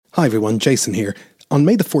Hi everyone, Jason here. On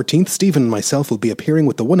May the 14th, Stephen and myself will be appearing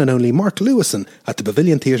with the one and only Mark Lewison at the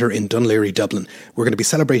Pavilion Theatre in Dunleary, Dublin. We're going to be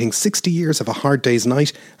celebrating 60 years of A Hard Day's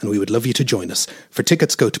Night, and we would love you to join us. For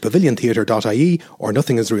tickets, go to paviliontheatre.ie or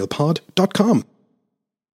nothingisrealpod.com.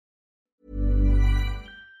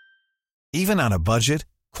 Even on a budget,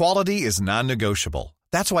 quality is non-negotiable.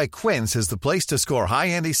 That's why Quince is the place to score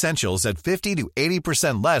high-end essentials at 50 to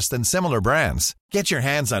 80% less than similar brands. Get your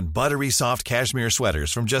hands on buttery soft cashmere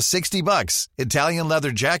sweaters from just $60, Italian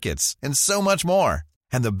leather jackets, and so much more.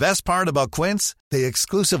 And the best part about Quince, they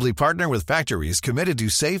exclusively partner with factories committed to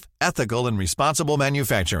safe, ethical, and responsible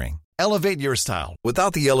manufacturing. Elevate your style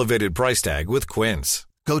without the elevated price tag with Quince.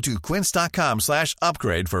 Go to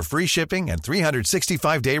quince.com/upgrade for free shipping and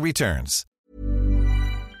 365-day returns.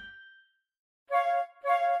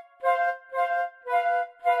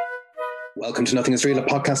 Welcome to Nothing Is Real, a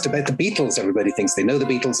podcast about the Beatles. Everybody thinks they know the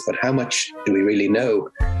Beatles, but how much do we really know?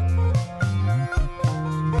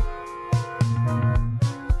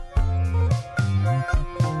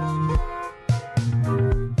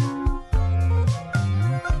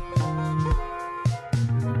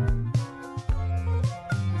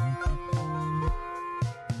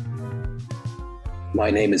 My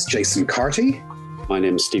name is Jason Carty. My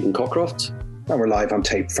name is Stephen Cockcroft. And we're live on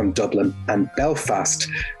tape from Dublin and Belfast.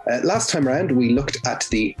 Last time around, we looked at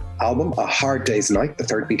the album A Hard Day's Night, the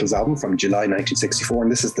third Beatles album from July 1964.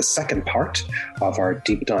 And this is the second part of our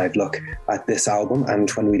deep dive look at this album. And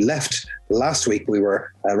when we left last week, we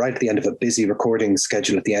were right at the end of a busy recording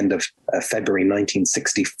schedule at the end of February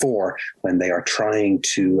 1964, when they are trying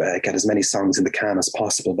to get as many songs in the can as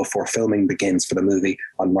possible before filming begins for the movie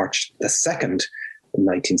on March the 2nd. In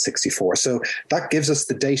 1964. So that gives us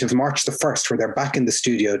the date of March the 1st, where they're back in the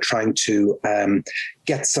studio trying to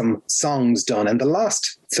get some songs done. And the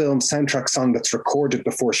last film soundtrack song that's recorded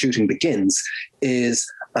before shooting begins is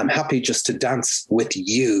I'm Happy Just to Dance With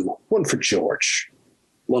You. One for George.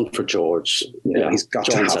 One for George. Yeah, he's got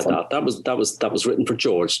John to have said one. that was written for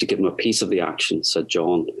George to give him a piece of the action, said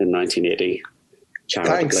John in 1980.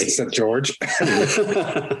 Thanks, said George.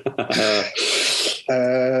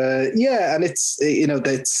 Yeah, and it's, you know,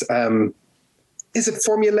 that's is it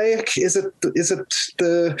formulaic? Is it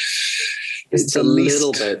the? It's a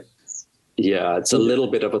little bit. Yeah, it's a little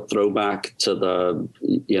bit of a throwback to the,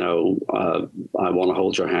 you know, I want to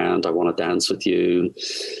hold your hand, I want to dance with you.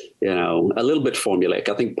 You know, a little bit formulaic.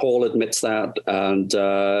 I think Paul admits that, and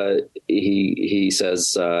he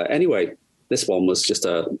says anyway, this one was just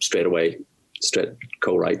a straight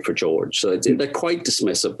co-write for George. So they're quite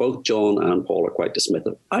dismissive. Both John and Paul are quite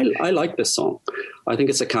dismissive. I like this song. I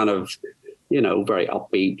think it's a kind of, you know, very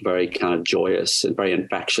upbeat, very kind of joyous and very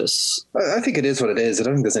infectious. I think it is what it is. I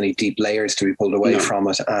don't think there's any deep layers to be pulled away from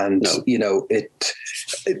it. And, you know, if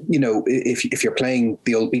you're playing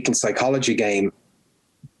the old Beatles psychology game,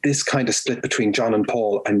 this kind of split between John and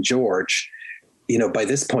Paul and George, you know, by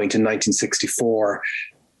this point in 1964,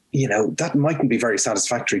 you know, that mightn't be very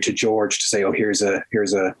satisfactory to George to say, oh, here's a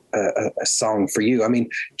song for you. I mean,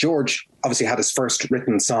 George obviously had his first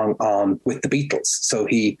written song on with the Beatles. So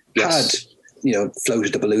he had, you know,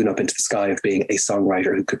 floated the balloon up into the sky of being a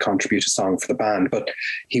songwriter who could contribute a song for the band, but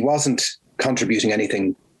he wasn't contributing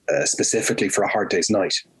anything specifically for A Hard Day's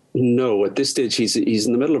Night. No, at this stage, he's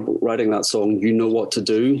in the middle of writing that song, You Know What to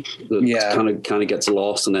Do, that kind of gets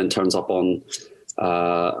lost and then turns up on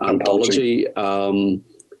Anthology.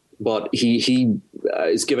 But he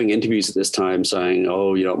is giving interviews at this time saying,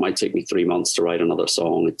 oh, you know, it might take me 3 months to write another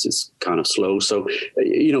song. It's just kind of slow. So,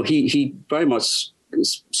 you know, he very much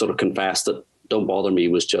sort of confessed that Don't Bother Me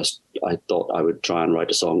was just, I thought I would try and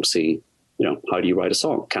write a song to see, you know, how do you write a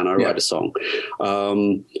song? Can I write a song?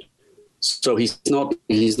 So he's not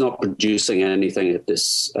producing anything at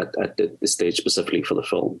this stage specifically for the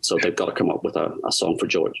film. So they've got to come up with a song for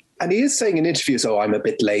George. And he is saying in interviews, "Oh, I'm a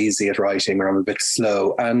bit lazy at writing, or I'm a bit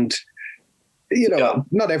slow." And you know,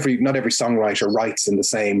 not every songwriter writes in the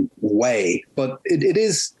same way, but it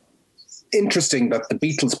is interesting that the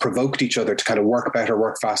Beatles provoked each other to kind of work better,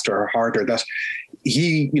 work faster, or harder. That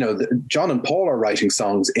John and Paul are writing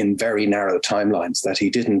songs in very narrow timelines that he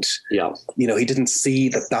didn't, he didn't see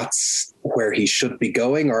that that's where he should be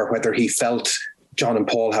going, or whether he felt John and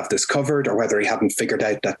Paul have this covered, or whether he hadn't figured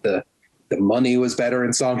out that the money was better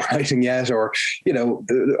in songwriting yet, or, you know,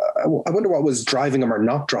 I wonder what was driving him or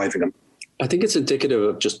not driving him. I think it's indicative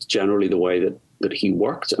of just generally the way that he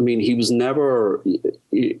worked. I mean, he was never,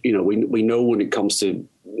 you know, we know when it comes to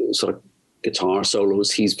sort of guitar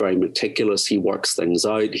solos, he's very meticulous. He works things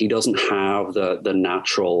out. He doesn't have the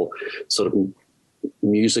natural sort of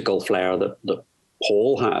musical flair that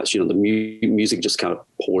Paul has. You know, the music just kind of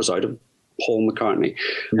pours out of Paul McCartney.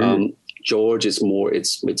 George is more,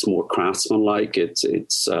 it's more craftsmanlike.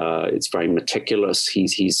 It's very meticulous.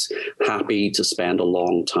 He's happy to spend a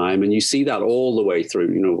long time, and you see that all the way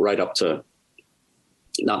through. Right up to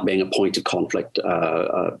not being a point of conflict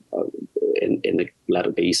in the Let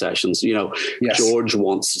It Be sessions. Yes. George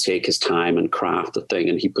wants to take his time and craft the thing,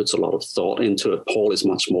 and he puts a lot of thought into it. Paul is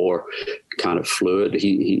much more kind of fluid.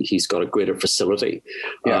 He's got a greater facility.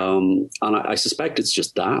 Yeah. And I suspect it's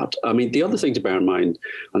just that. I mean, the other thing to bear in mind,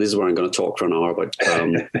 and this is where I'm going to talk for an hour about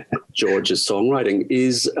George's songwriting,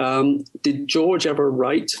 is did George ever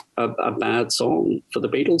write a bad song for the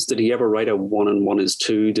Beatles? Did he ever write a 1 and 1 is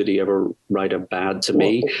 2? Did he ever write a Bad to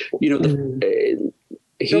Me?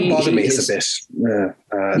 Don't Bother Me is a bit.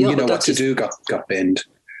 What to Do got binned.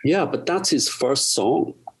 Yeah, but that's his first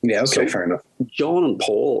song. Yeah, okay, fair enough. John and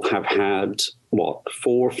Paul have had, 4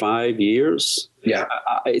 or 5 years? Yeah.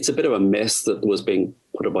 It's a bit of a myth that was being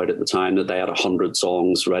put about at the time that they had 100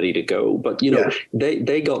 songs ready to go. But,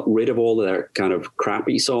 they got rid of all their kind of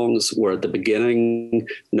crappy songs where at the beginning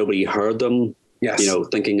nobody heard them. Yes.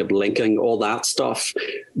 Thinking of linking, all that stuff.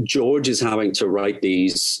 George is having to write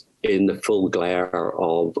these in the full glare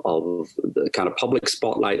of the kind of public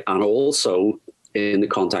spotlight, and also in the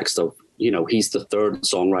context of, he's the third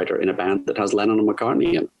songwriter in a band that has Lennon and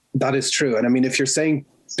McCartney in. That is true. And I mean, if you're saying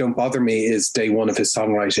Don't Bother Me is day one of his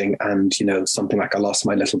songwriting, and, something like I Lost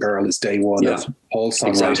My Little Girl is day one of Paul's songwriting,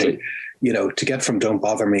 exactly. To get from Don't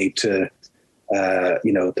Bother Me to,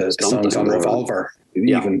 the songs on Revolver,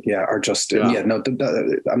 are just,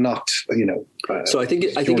 I'm not, So I think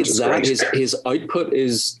it's that his output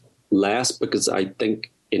is less because I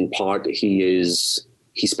think in part he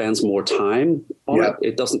spends more time on it.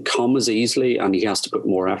 It doesn't come as easily, and he has to put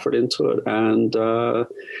more effort into it, and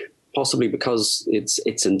possibly because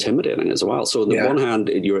it's intimidating as well. So on the one hand,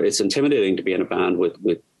 it's intimidating to be in a band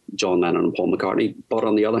with John Lennon and Paul McCartney, but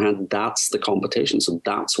on the other hand, that's the competition. So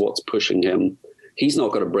that's what's pushing him. He's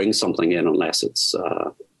not going to bring something in unless it's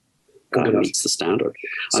meets the standard,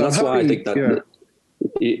 and that's why I think that. Yeah.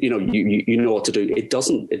 You know what to do. It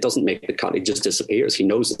doesn't make the cut. It just disappears. He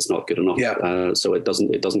knows it's not good enough. Yeah. So it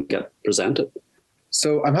doesn't get presented.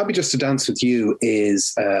 So I'm Happy Just to Dance with You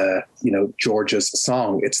is George's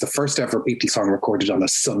song. It's the first ever Beatles song recorded on a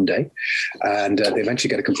Sunday, and they eventually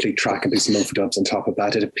get a complete track and do some overdubs on top of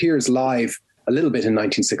that. It appears live a little bit in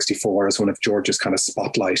 1964 as one of George's kind of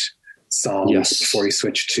spotlight songs before he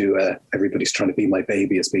switched to Everybody's Trying to Be My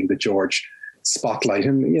Baby as being the George spotlight.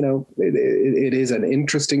 And it is an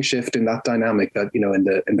interesting shift in that dynamic that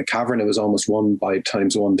in the Cavern it was almost one by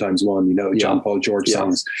times one John Paul George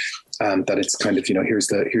songs, that it's kind of here's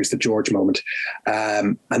the George moment,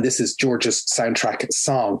 and this is George's soundtrack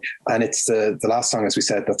song, and it's the last song, as we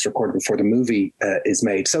said, that's recorded before the movie is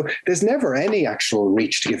made. So there's never any actual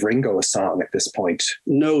reach to give Ringo a song at this point.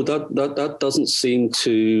 No, that doesn't seem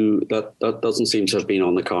to have been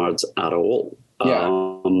on the cards at all.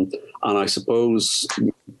 And I suppose,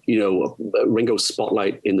 Ringo's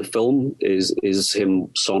spotlight in the film is him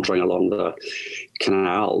sauntering along the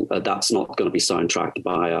canal. That's not going to be soundtracked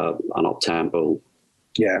by an up-tempo.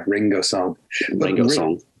 Ringo song.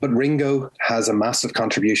 But Ringo has a massive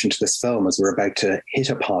contribution to this film, as we're about to hit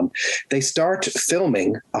upon. They start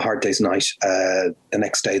filming A Hard Day's Night the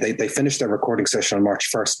next day. They finish their recording session on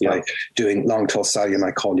March 1st by doing Long Tall Sally and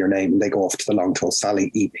I Call Your Name, and they go off to the Long Tall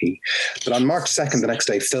Sally EP. But on March 2nd, the next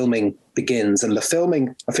day, filming begins, and the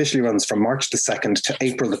filming officially runs from March the 2nd to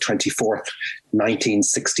April the 24th,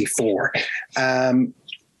 1964.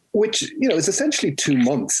 Which, is essentially 2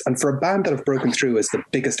 months. And for a band that have broken through as the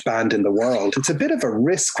biggest band in the world, it's a bit of a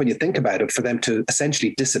risk when you think about it for them to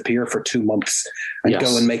essentially disappear for 2 months and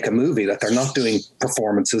go and make a movie, that they're not doing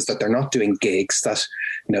performances, that they're not doing gigs, that,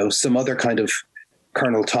 some other kind of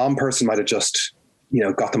Colonel Tom person might have just,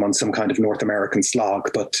 got them on some kind of North American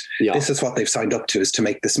slog. But this is what they've signed up to, is to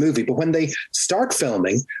make this movie. But when they start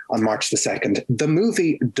filming on March the 2nd, the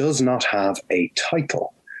movie does not have a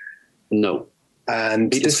title. No.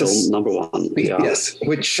 And Beatles this is number one. Yes,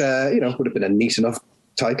 which would have been a neat enough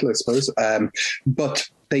title, I suppose. But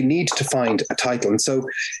they need to find a title, and so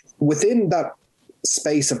within that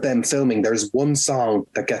space of them filming, there's one song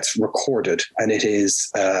that gets recorded, and it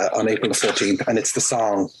is on April the 14th, and it's the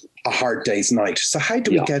song A Hard Day's Night. So how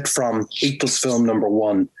do we get from Beatles film number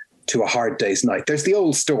one to A Hard Day's Night? There's the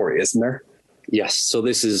old story, isn't there? Yes. So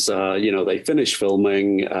this is they finish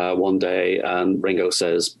filming one day, and Ringo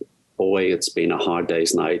says, boy, it's been a hard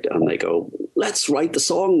day's night, and they go, let's write the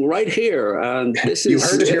song right here. And this is, you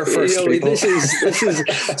heard it here first. This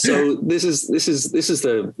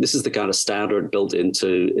is the kind of standard built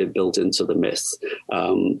into the myth,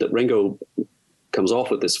 that Ringo comes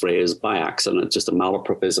off with this phrase by accident. It's just a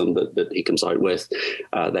malapropism that he comes out with.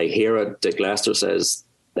 They hear it. Dick Lester says,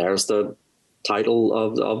 "There's the title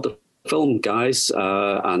of the film, guys."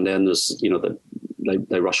 And then there's,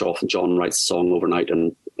 they rush off and John writes the song overnight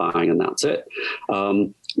and bang, and that's it.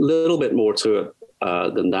 Little bit more to it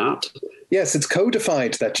than that. Yes, it's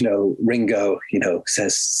codified that, Ringo,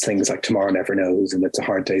 says things like "tomorrow never knows" and "it's a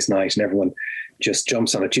hard day's night," and everyone just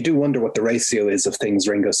jumps on it. You do wonder what the ratio is of things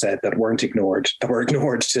Ringo said that were ignored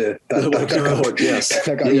to that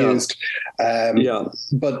got used.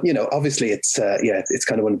 But, obviously it's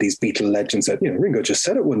kind of one of these Beatle legends that, Ringo just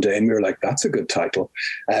said it one day and we were like, that's a good title.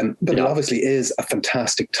 But it obviously is a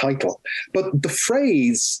fantastic title. But the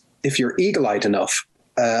phrase, if you're eagle-eyed enough,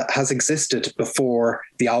 has existed before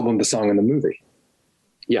the album, the song, and the movie.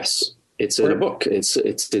 It's in a book. It's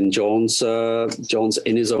in John's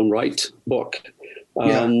In His Own Right book.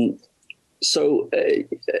 So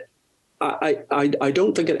I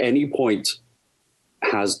don't think at any point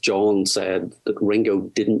has John said that Ringo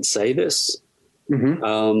didn't say this.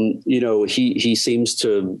 Mm-hmm. He seems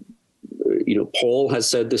to, Paul has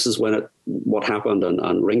said this is what happened,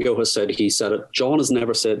 and Ringo has said he said it. John has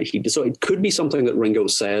never said he did. So it could be something that Ringo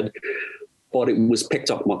said, but it was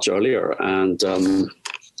picked up much earlier, and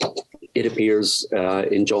it appears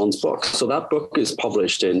in John's book. So that book is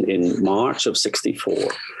published in March of '64,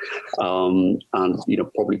 and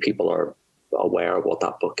probably people are aware of what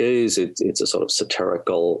that book is. It's a sort of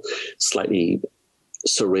satirical, slightly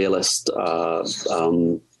surrealist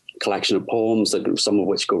collection of poems, that some of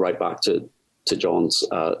which go right back to John's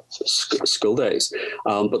school days.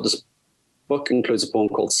 But this book includes a poem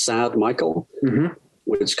called "Sad Michael," mm-hmm.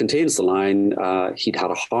 which contains the line, "He'd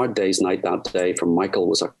had a hard day's night that day, for Michael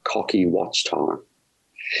was a cocky watchtower."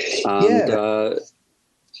 And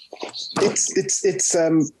it's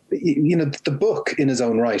the book In His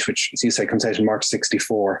Own Right, which, as you say, comes out in March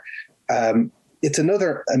 '64. It's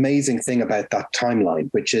another amazing thing about that timeline,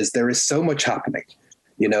 which is there is so much happening.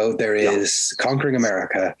 There is Conquering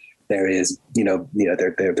America. There is,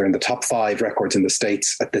 they're in the top 5 records in the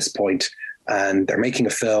States at this point, and they're making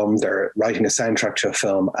a film. They're writing a soundtrack to a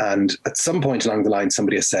film, and at some point along the line,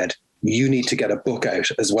 somebody has said, you need to get a book out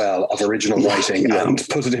as well of original writing and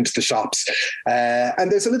put it into the shops.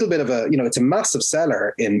 And there's a little bit of it's a massive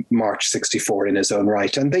seller in March '64 in His Own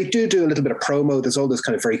Right. And they do a little bit of promo. There's all those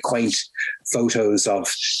kind of very quaint photos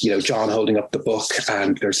of, John holding up the book,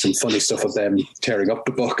 and there's some funny stuff of them tearing up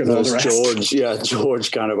the book and all the rest.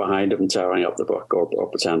 George kind of behind him tearing up the book or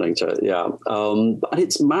pretending to, and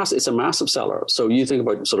it's a massive seller. So you think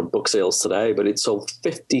about sort of book sales today, but it sold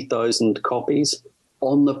 50,000 copies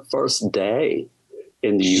on the first day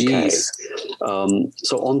in the UK.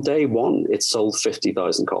 So on day one, it sold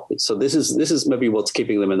 50,000 copies. So this is maybe what's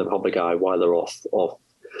keeping them in the public eye while they're off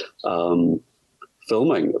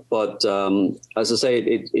filming. But as I say,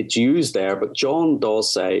 it's used there. But John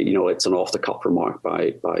does say, it's an off-the-cuff remark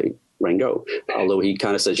by Ringo, although he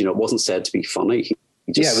kind of says, it wasn't said to be funny.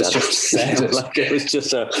 It was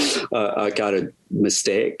just a kind of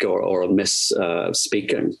mistake or a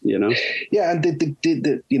misspeaking, Yeah, and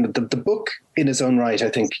the book In His Own Right, I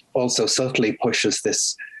think, also subtly pushes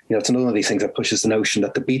this. It's another of these things that pushes the notion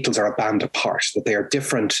that the Beatles are a band apart, that they are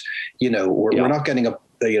different. We're not getting a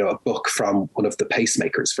book from one of the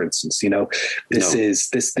pacemakers, for instance.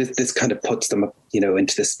 This kind of puts them,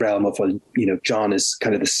 into this realm of, John is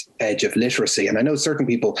kind of this edge of literacy. And I know certain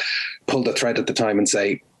people pulled a thread at the time and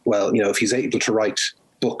say, well, if he's able to write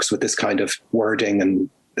books with this kind of wording and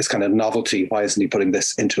this kind of novelty, why isn't he putting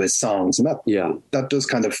this into his songs? And that does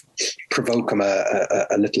kind of provoke him a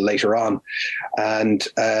little later on. And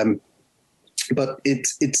but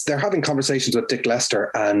it's they're having conversations with Dick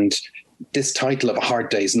Lester, and this title of A Hard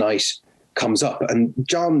Day's Night comes up, and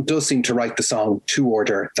John does seem to write the song to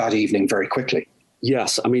order that evening very quickly.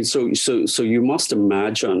 Yes, I mean, so you must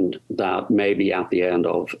imagine that maybe at the end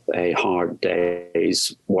of a hard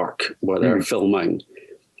day's work where they're filming,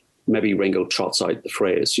 maybe Ringo trots out the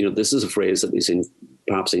phrase. This is a phrase that is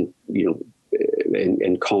perhaps in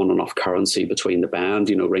common enough currency between the band.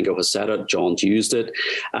 Ringo has said it, John's used it,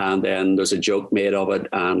 and then there's a joke made of it,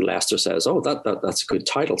 and Lester says, "Oh, that's a good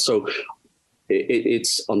title." So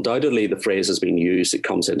it's undoubtedly the phrase has been used. It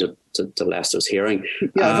comes into to Lester's hearing.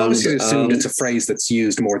 Yeah, I've always assumed it's a phrase that's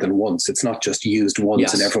used more than once. It's not just used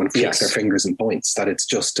once and everyone clicks their fingers and points, that it's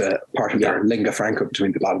just part of their lingua franca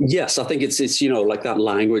between the band. Yes, I think it's like that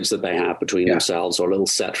language that they have between themselves, or little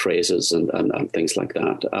set phrases and things like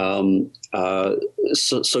that.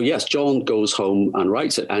 So yes, John goes home and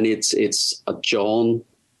writes it, and it's a John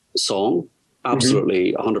song.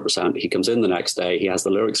 Absolutely, 100%. He comes in the next day. He has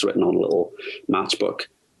the lyrics written on a little matchbook,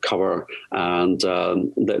 cover, and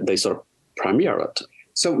they sort of premiere it.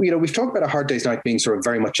 So, we've talked about A Hard Day's Night being sort of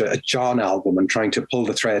very much a John album and trying to pull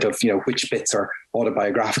the thread of, which bits are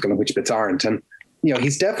autobiographical and which bits aren't. And,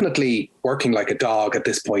 he's definitely working like a dog at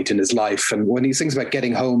this point in his life. And when he sings about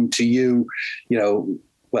getting home to you,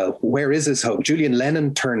 well, where is his home? Julian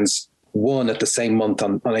Lennon turns 1 at the same month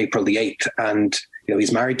on April the 8th. And,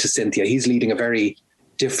 he's married to Cynthia. He's leading a very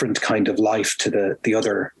different kind of life to the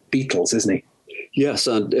other Beatles, isn't he? Yes,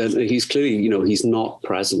 and he's clearly, he's not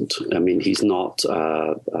present. I mean, he's not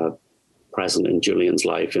present in Julian's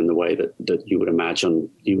life in the way that you would imagine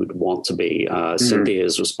you would want to be. Cynthia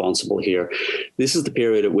is responsible here. This is the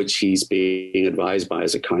period at which he's being advised by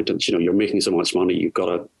his accountant. You're making so much money, you've got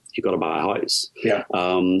to buy a house. Yeah.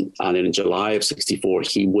 And in July of 1964,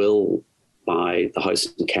 he will buy the house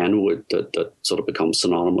in Kenwood that sort of becomes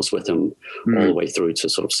synonymous with him all the way through to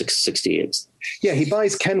sort of 1968. Yeah, he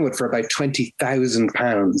buys Kenwood for about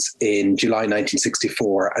 £20,000 in July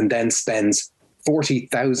 1964 and then spends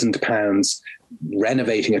 £40,000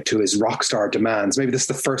 renovating it to his rock star demands. Maybe this is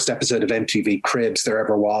the first episode of MTV Cribs there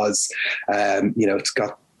ever was. It's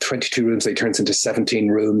got 22 rooms, he turns into 17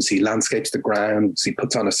 rooms, he landscapes the grounds, he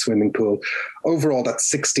puts on a swimming pool. Overall, that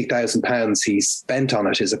 £60,000 he spent on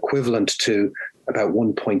it is equivalent to about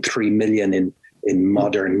 1.3 million in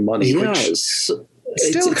modern money, yes. Which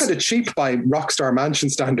still kind of cheap by rock star mansion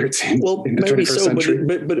standards in the 21st so, century.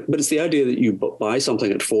 But it's the idea that you buy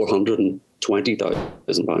something at £420,000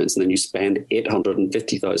 and then you spend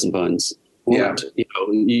 £850,000. Yeah,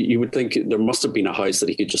 you would think there must have been a house that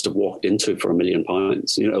he could just have walked into for £1 million.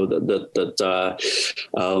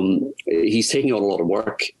 He's taking on a lot of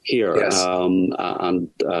work here, yes.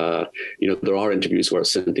 There are interviews where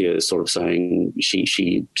Cynthia is sort of saying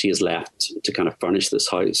she is left to kind of furnish this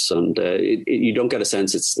house, and you don't get a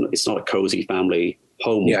sense it's not a cozy family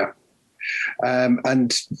home. Yeah.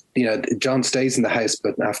 John stays in the house,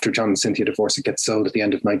 but after John and Cynthia divorce, it gets sold at the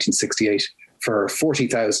end of 1968 for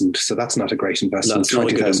 $40,000. So that's not a great investment. That's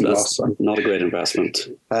not a great investment.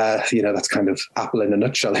 That's kind of Apple in a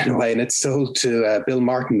nutshell in a way. And it's sold to Bill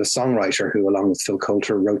Martin, the songwriter, who along with Phil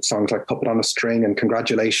Coulter wrote songs like Puppet on a String and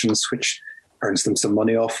Congratulations, which earns them some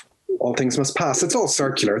money off All Things Must Pass. It's all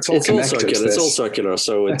circular. It's all connected. It's all circular.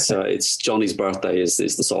 So it's Johnny's Birthday is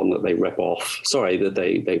the song that they rip off. Sorry, that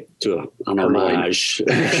they do an homage.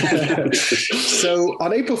 So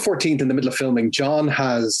on April 14th, in the middle of filming, John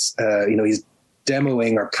has, he's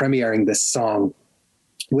demoing or premiering this song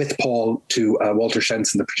with Paul to Walter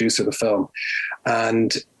Shenson, the producer of the film.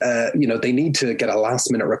 And, they need to get a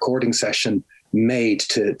last minute recording session made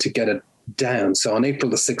to get it down. So on April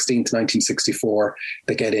the 16th, 1964,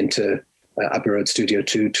 they get into Abbey Road Studio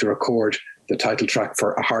 2 to record the title track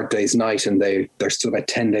for A Hard Day's Night, and they're still about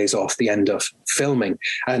 10 days off the end of filming.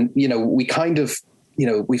 And, we kind of,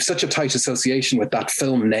 we've such a tight association with that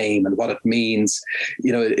film name and what it means.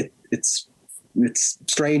 It's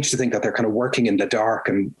strange to think that they're kind of working in the dark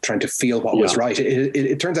and trying to feel what was right.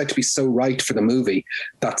 It turns out to be so right for the movie,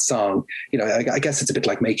 that song. I guess it's a bit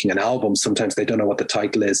like making an album. Sometimes they don't know what the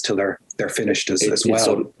title is till they're finished as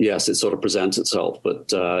well. It sort of presents itself.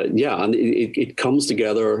 But and it comes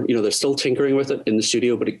together. They're still tinkering with it in the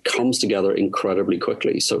studio, but it comes together incredibly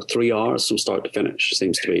quickly. So 3 hours from start to finish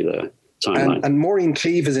seems to be the timeline. And Maureen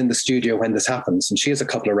Cleave is in the studio when this happens, and she has a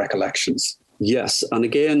couple of recollections. Yes, and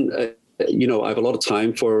again, I have a lot of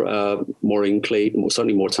time for Maureen Cleave,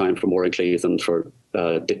 certainly more time for Maureen Cleave than for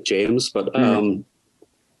Dick James. But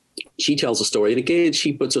she tells a story, and again,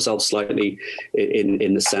 she puts herself slightly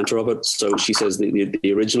in the center of it. So she says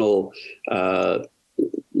the original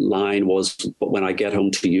line was, "But when I get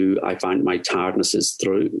home to you, I find my tiredness is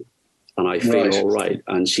through, and I feel all right."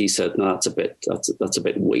 And she said, "No, that's a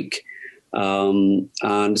bit weak."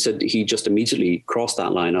 And said he just immediately crossed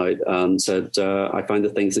that line out and said, "I find the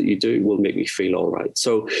things that you do will make me feel all right."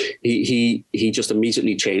 So he just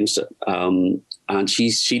immediately changed it. And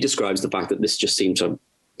she describes the fact that the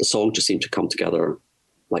song just seemed to come together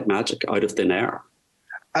like magic out of thin air.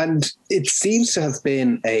 And it seems to have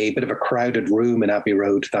been a bit of a crowded room in Abbey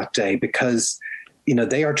Road that day because,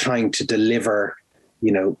 they are trying to deliver.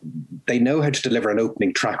 They know how to deliver an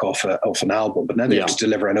opening track off an album, but now they have to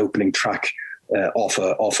deliver an opening track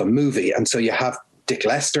off a movie. And so you have Dick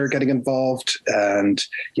Lester getting involved, and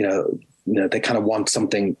they kind of want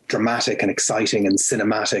something dramatic and exciting and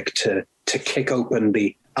cinematic to kick open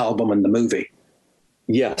the album and the movie.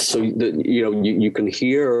 Yes, so you can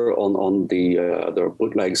hear on the there are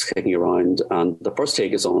bootlegs kicking around, and the first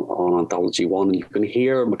take is on Anthology 1, and you can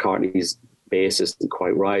hear McCartney's bass isn't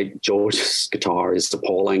quite right. George's guitar is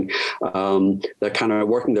appalling. They're kind of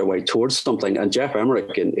working their way towards something. And Geoff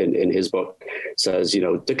Emerick in his book says,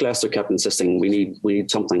 Dick Lester kept insisting we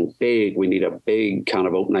need something big. We need a big kind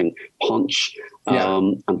of opening punch.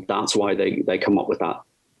 And that's why they come up with that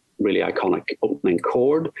really iconic opening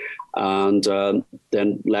chord. And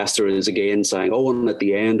then Lester is again saying, and at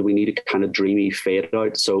the end we need a kind of dreamy fade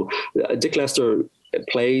out. So Dick Lester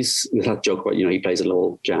plays that joke about, he plays a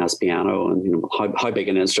little jazz piano, and how big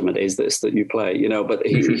an instrument is this that you play, but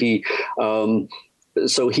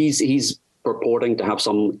so he's purporting to have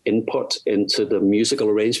some input into the musical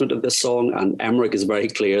arrangement of this song, and Emerick is very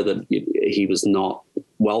clear that he was not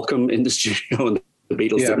welcome in the studio, and the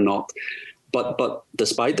Beatles did not. But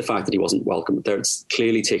despite the fact that he wasn't welcome, they're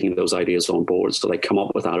clearly taking those ideas on board. So they come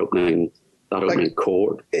up with that opening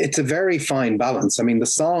chord. It's a very fine balance. I mean, the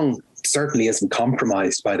song certainly isn't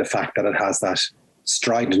compromised by the fact that it has that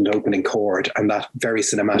strident opening chord and that very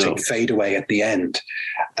cinematic fadeaway at the end.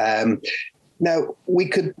 Now, we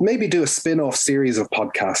could maybe do a spin-off series of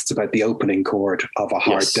podcasts about the opening chord of A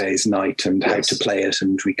Hard Day's Night and how to play it,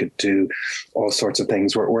 and we could do all sorts of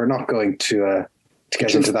things. We're not going to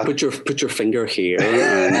get into that. Put your finger here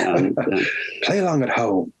and play along at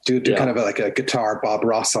home. Do kind of like a guitar Bob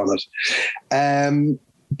Ross on it.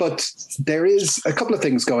 But there is a couple of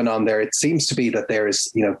things going on there. It seems to be that there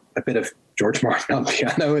is, a bit of George Martin on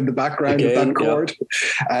piano in the background of that chord,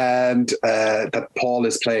 and that Paul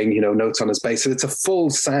is playing, notes on his bass. So it's a full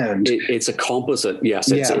sound. It's a composite. Yes,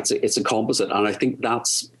 it's a composite, and I think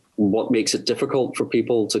that's what makes it difficult for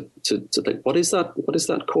people to think, what is that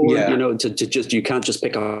chord? You can't just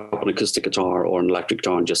pick up an acoustic guitar or an electric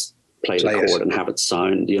guitar and just play the chord and have it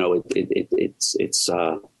sound. It's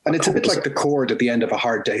and it's a bit like the chord at the end of A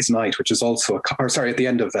Hard Day's Night, which is also at the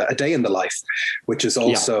end of A Day in the Life, which is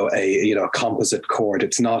also a composite chord.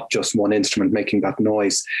 It's not just one instrument making that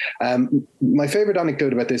noise. My favorite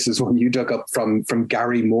anecdote about this is one you dug up from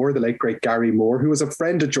Gary Moore, the late great Gary Moore, who was a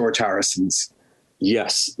friend of George Harrison's.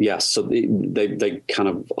 Yes. So they kind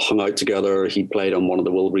of hung out together. He played on one of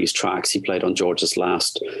the Wilburys tracks. He played on George's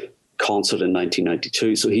last concert in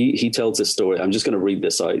 1992. So he tells this story. I'm just going to read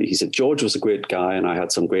this out. He said, George was a great guy and I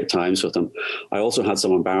had some great times with him. I also had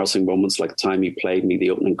some embarrassing moments, like the time he played me the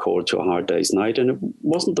opening chord to A Hard Day's Night, and it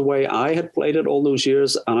wasn't the way I had played it all those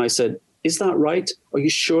years. And I said, is that right? Are you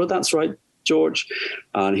sure that's right, George?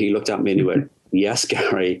 And he looked at me and he went, yes,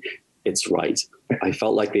 Gary, it's right. I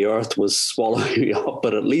felt like the earth was swallowing me up,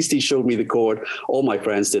 but at least he showed me the chord. All my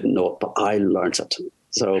friends didn't know it, but I learnt it.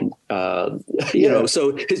 So,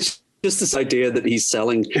 so it's just this idea that he's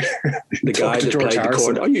selling the guy that played the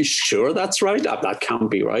chord. Are you sure that's right? That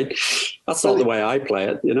can't be right. That's not the way I play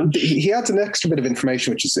it, He adds an extra bit of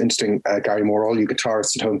information, which is interesting, Gary Moore. All you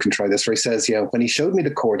guitarists at home can try this, where he says, when he showed me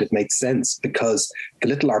the chord, it made sense because the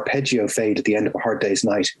little arpeggio fade at the end of A Hard Day's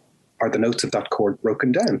Night are the notes of that chord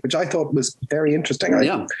broken down, which I thought was very interesting.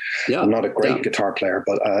 I'm not a great guitar player,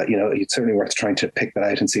 but it's certainly worth trying to pick that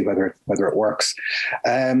out and see whether it works.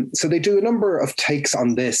 So they do a number of takes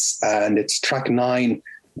on this, and it's track 9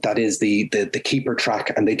 that is the keeper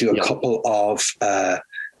track, and they do a couple of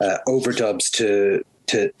overdubs to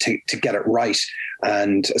get it right.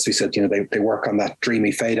 And as we said, they work on that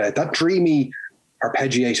dreamy fade out. That dreamy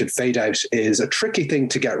arpeggiated fade out is a tricky thing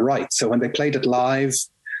to get right. So when they played it live,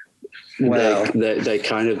 well, they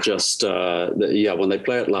kind of just when they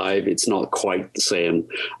play it live, it's not quite the same.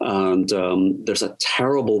 And there's a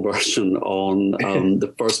terrible version on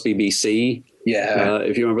the first BBC.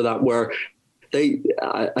 If you remember that, where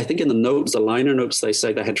I think in the notes, the liner notes, they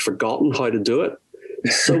say they had forgotten how to do it.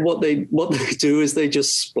 So what they do is they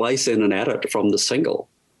just splice in an edit from the single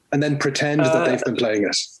and then pretend that they've been playing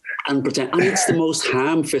it. And it's the most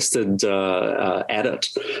ham-fisted edit.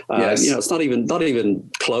 It's not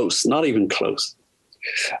even close. Not even close.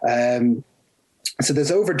 So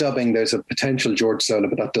there's overdubbing. There's a potential George solo,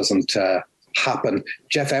 but that doesn't happen.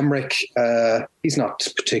 Geoff Emerick, he's not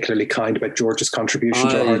particularly kind about George's contribution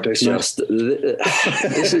to A Hard Day's Night.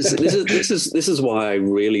 This is why I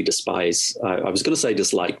really despise. I was going to say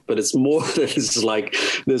dislike, but it's more that it's like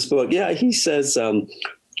this book. Yeah, he says.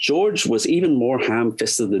 George was even more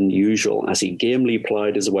ham-fisted than usual as he gamely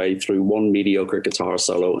plied his way through one mediocre guitar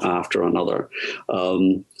solo after another.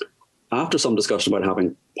 After some discussion about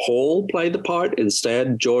having Paul play the part,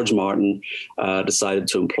 instead, George Martin decided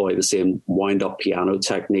to employ the same wind-up piano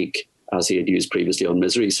technique as he had used previously on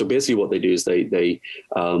Misery. So basically what they do is they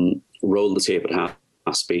roll the tape at half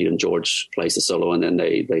speed and George plays the solo, and then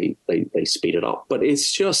they speed it up. But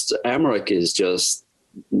it's just, Emerick is just...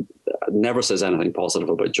 never says anything positive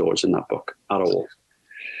about George in that book at all.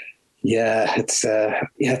 Yeah,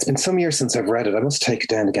 it's been some years since I've read it. I must take it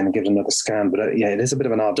down again and give it another scan. But it is a bit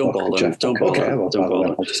of an odd book. Don't bother.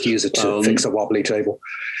 I'll just use it to fix a wobbly table.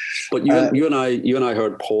 But you and I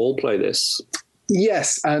heard Paul play this.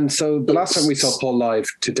 Yes, and so the last time we saw Paul live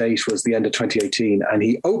to date was the end of 2018, and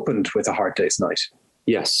he opened with A Hard Day's Night.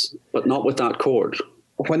 Yes, but not with that chord.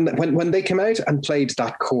 When they came out and played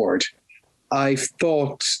that chord, I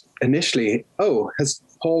thought initially, has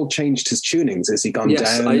Paul changed his tunings? Has he gone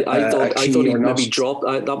down? I thought he maybe dropped.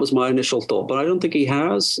 That was my initial thought, but I don't think he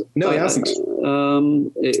has. No, he hasn't.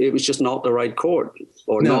 It was just not the right chord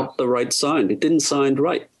or not the right sound. It didn't sound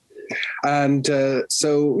right. And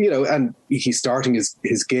so, and he's starting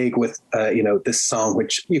his gig with, this song,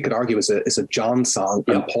 which you could argue is a John song,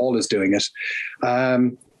 and Paul is doing it.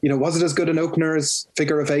 Was it as good an opener as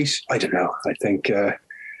Figure of Eight? I don't know. I think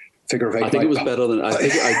Figure of Eight. I think it was better than. I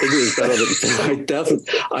think it was better than.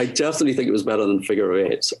 I definitely think it was better than Figure of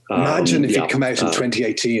Eight. Imagine if he'd come out in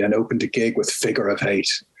 2018 and opened a gig with Figure of Eight.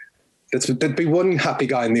 There'd be one happy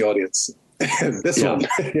guy in the audience. This one.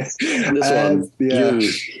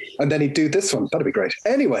 And then he'd do this one. That'd be great.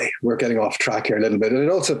 Anyway, we're getting off track here a little bit. And it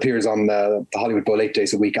also appears on the Hollywood Bowl 8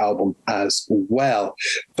 Days a Week album as well.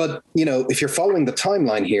 But, if you're following the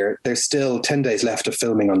timeline here, there's still 10 days left of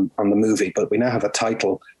filming on the movie, but we now have a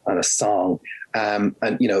title and a song. And,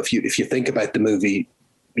 if you think about the movie,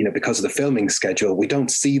 because of the filming schedule, we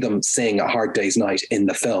don't see them sing A Hard Day's Night in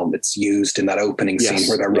the film. It's used in that opening scene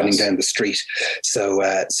where they're running down the street. So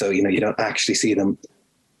you don't actually see them,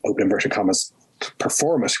 open inverted commas,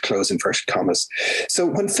 perform it, close inverted commas. So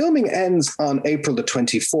when filming ends on April the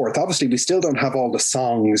 24th, obviously we still don't have all the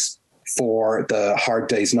songs for the Hard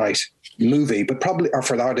Day's Night movie, but or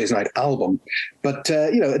for the Hard Day's Night album. But,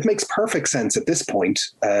 it makes perfect sense at this point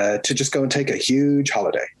to just go and take a huge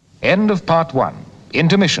holiday. End of part 1.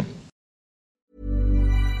 Intermission.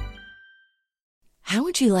 How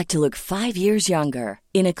would you like to look 5 years younger?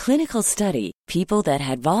 In a clinical study, people that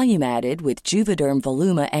had volume added with Juvederm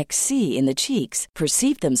Voluma XC in the cheeks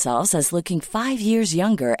perceived themselves as looking 5 years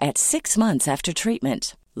younger at 6 months after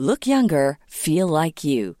treatment. Look younger, feel like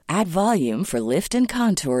you. Add volume for lift and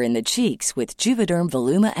contour in the cheeks with Juvederm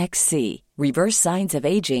Voluma XC. Reverse signs of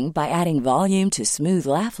aging by adding volume to smooth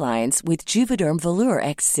laugh lines with Juvederm Volure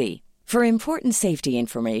XC. For important safety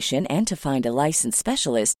information and to find a licensed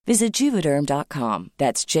specialist, visit Juvederm.com.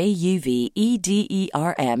 That's JUVEDERM.com.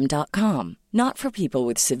 Not for people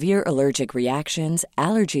with severe allergic reactions,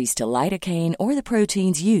 allergies to lidocaine, or the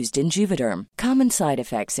proteins used in Juvederm. Common side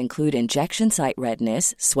effects include injection site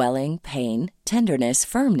redness, swelling, pain, tenderness,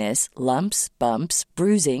 firmness, lumps, bumps,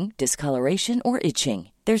 bruising, discoloration, or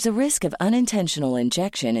itching. There's a risk of unintentional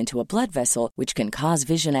injection into a blood vessel, which can cause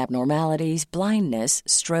vision abnormalities, blindness,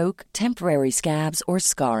 stroke, temporary scabs, or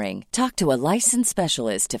scarring. Talk to a licensed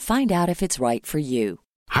specialist to find out if it's right for you.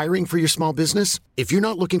 Hiring for your small business? If you're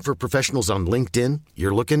not looking for professionals on LinkedIn,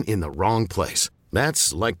 you're looking in the wrong place.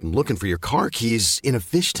 That's like looking for your car keys in a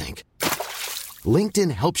fish tank.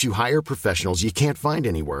 LinkedIn helps you hire professionals you can't find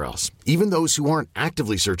anywhere else, even those who aren't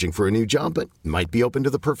actively searching for a new job but might be open to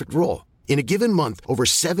the perfect role. In a given month, over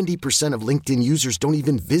 70% of LinkedIn users don't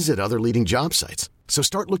even visit other leading job sites. So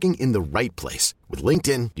start looking in the right place. With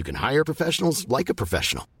LinkedIn, you can hire professionals like a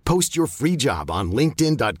professional. Post your free job on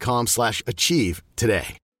linkedin.com/achieve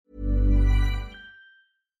today.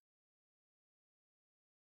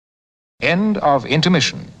 End of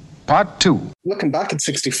intermission. Part 2. Looking back at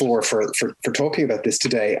 64 for talking about this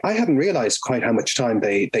today, I hadn't realized quite how much time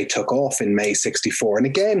they took off in May 64. And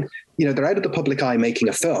again, they're out of the public eye making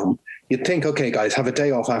a film. You'd think, okay, guys, have a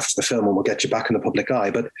day off after the film and we'll get you back in the public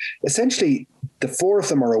eye. But essentially, the four of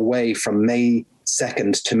them are away from May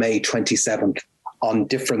 2nd to May 27th on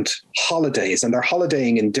different holidays. And they're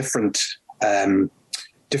holidaying in different kind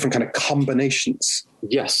of combinations.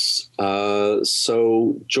 Yes.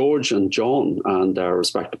 So George and John and their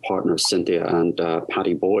respective partners, Cynthia and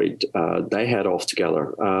Patty Boyd, they head off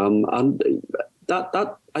together. And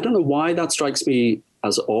that I don't know why that strikes me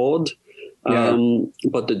as odd. Yeah.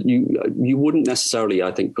 But that you wouldn't necessarily,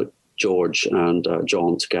 I think, put George and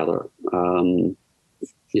John together. You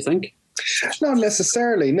think? Not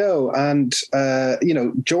necessarily, no. And,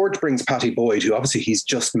 George brings Patty Boyd, who obviously he's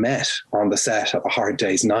just met on the set of A Hard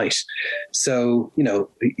Day's Night. So,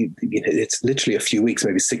 it's literally a few weeks,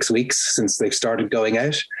 maybe 6 weeks since they've started going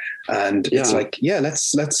out. And it's like,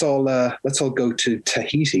 let's all go to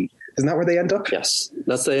Tahiti. Isn't that where they end up? Yes,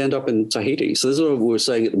 they end up in Tahiti. So this is what we were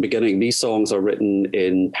saying at the beginning. These songs are written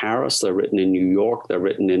in Paris. They're written in New York. They're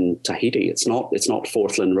written in Tahiti. It's not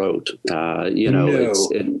Fort Lynn Road. No.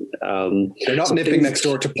 They're not nipping next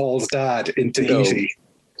door to Paul's dad in Tahiti.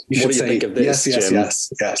 what do you think of this, Jim? Yes.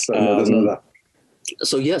 There's no that.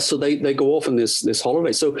 So they go off on this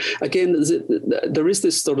holiday. So again, there is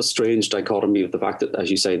this sort of strange dichotomy of the fact that,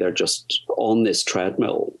 as you say, they're just on this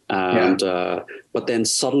treadmill, and but then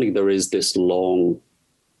suddenly there is this long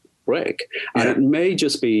break, and it may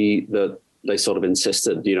just be that they sort of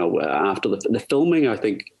insisted, after the filming, I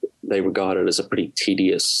think they regarded as a pretty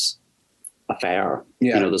tedious affair.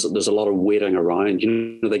 There's a lot of waiting around.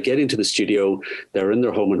 They get into the studio, they're in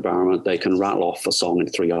their home environment, they can rattle off a song in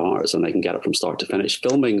 3 hours and they can get it from start to finish.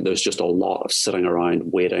 Filming, there's just a lot of sitting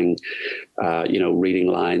around waiting, reading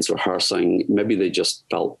lines, rehearsing. Maybe they just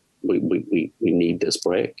felt we need this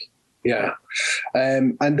break. Yeah.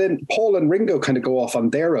 And then Paul and Ringo kind of go off on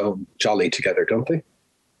their own jolly together, don't they?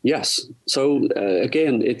 Yes. So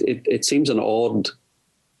again, it seems an odd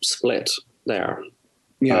split there.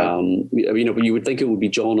 Yeah. You would think it would be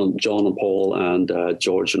John and Paul and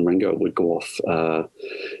George and Ringo would go off,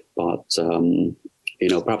 but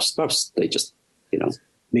perhaps they just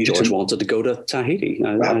George wanted to go to Tahiti.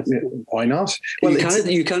 Why not? Well,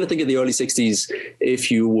 you kind of think of the early 60s, if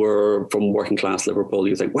you were from working class Liverpool,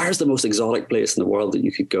 you think, where's the most exotic place in the world that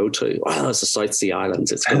you could go to? Well, it's the South Sea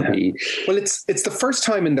Islands. It's going to be... Well, it's the first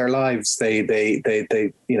time in their lives they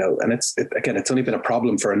and it's only been a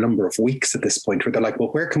problem for a number of weeks at this point, where they're like,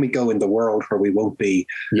 well, where can we go in the world where we won't be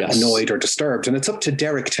annoyed or disturbed? And it's up to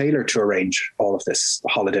Derek Taylor to arrange all of this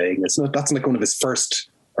holidaying. That's like one of his first...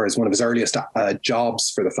 or as one of his earliest jobs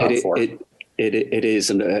for the Fab Four. It is,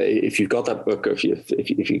 and if you've got that book, or if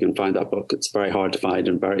you can find that book, it's very hard to find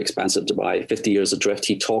and very expensive to buy. 50 Years Adrift,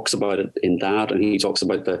 he talks about it in that, and he talks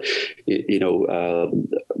about the,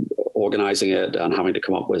 organizing it and having to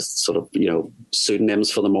come up with sort of, pseudonyms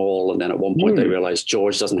for them all. And then at one point they realized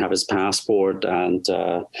George doesn't have his passport. And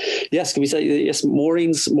yes, can we say, yes,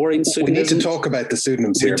 Maureen's pseudonym? We need to talk about the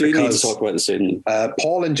pseudonyms here. We do need to talk about the pseudonym.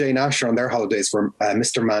 Paul and Jane Asher on their holidays were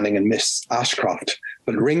Mr. Manning and Miss Ashcroft.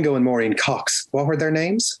 But Ringo and Maureen Cox, what were their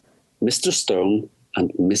names? Mr. Stone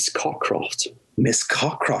and Miss Cockcroft. Miss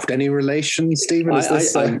Cockcroft, any relation, Stephen? I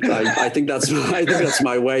think that's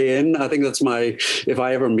my way in. I think that's my, if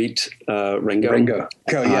I ever meet Ringo.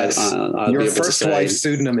 Oh, yes. I'll your first wife's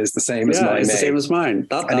pseudonym is the same as my name. The same as mine.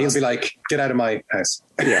 And he'll be like, get out of my house.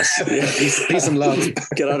 Yes. Peace and love.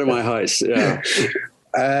 Get out of my house. Yeah.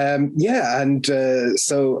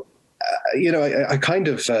 So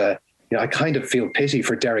I kind of feel pity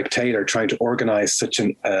for Derek Taylor trying to organize such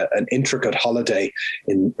an intricate holiday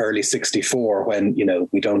in early 64 when,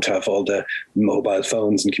 we don't have all the mobile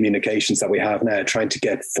phones and communications that we have now, trying to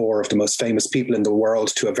get 4 of the most famous people in the world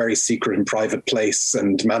to a very secret and private place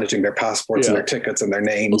and managing their passports and their tickets and their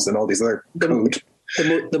names and all these other code.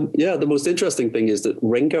 The most interesting thing is that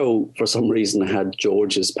Ringo, for some reason, had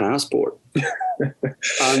George's passport,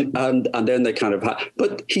 and then they kind of had,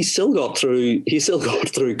 but he still got through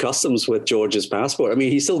customs with George's passport. I mean,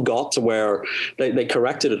 he still got to where they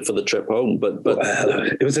corrected it for the trip home, but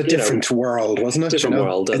it was a different world, wasn't it? Different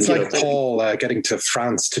world. It's like Paul getting to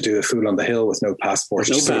France to do a Fool on the Hill with no passport,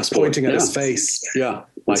 pointing at his face. Yeah.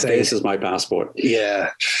 My face is my passport.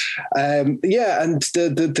 Yeah. And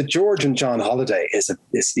the George and John holiday is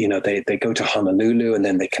they go to Honolulu and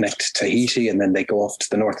then they connect to Tahiti and then they go off to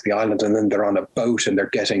the north of the island and then they're on a boat and they're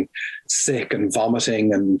getting sick and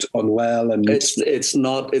vomiting and unwell. And it's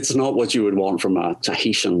not what you would want from a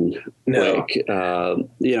Tahitian break.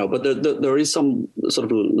 But there is some sort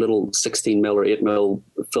of little 16 mil or 8 mil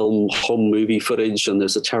film home movie footage, and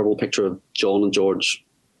there's a terrible picture of John and George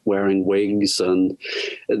wearing wigs, and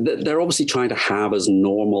they're obviously trying to have as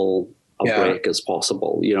normal a break as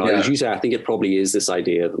possible. As you say, I think it probably is this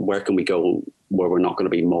idea of where can we go where we're not going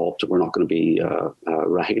to be mobbed, we're not going to be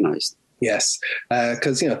recognized. Yes,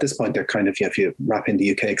 because at this point they're kind of, if you wrap in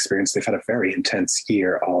the UK experience, they've had a very intense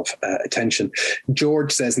year of attention.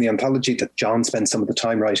 George says in the anthology that John spends some of the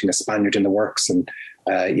time writing A Spaniard in the Works, and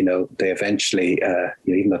they eventually,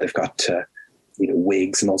 even though they've got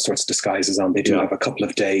wigs and all sorts of disguises on, they do have a couple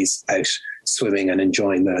of days out swimming and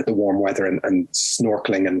enjoying the warm weather and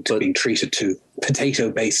snorkeling and being treated to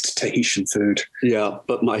potato-based Tahitian food. Yeah,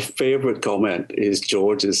 but my favourite comment is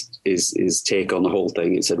George's take on the whole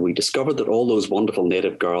thing. He said, "We discovered that all those wonderful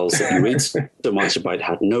native girls that you read so much about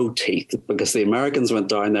had no teeth because the Americans went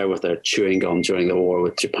down there with their chewing gum during the war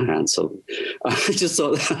with Japan." So I just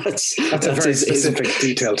thought that's a very specific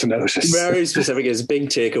detail to notice. Very specific. His big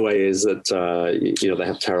takeaway is that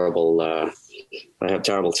they have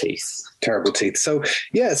terrible teeth. Terrible teeth. So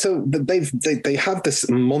they have this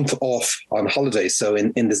month off on holiday. So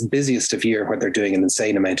in this busiest of year where they're doing an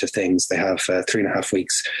insane amount of things, they have 3.5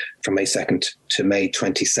 weeks from May 2nd to May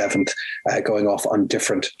 27th going off on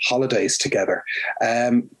different holidays together.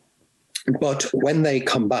 But when they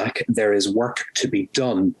come back, there is work to be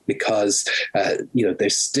done because,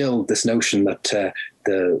 there's still this notion that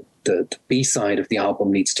the B-side of the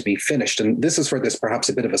album needs to be finished. And this is where there's perhaps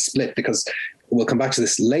a bit of a split, because we'll come back to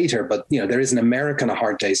this later, but there is an American A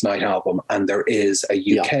Hard Day's Night album and there is a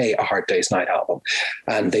UK A Hard Day's Night album.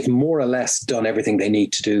 And they've more or less done everything they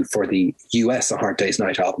need to do for the US A Hard Day's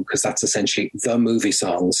Night album, because that's essentially the movie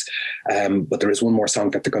songs. But there is one more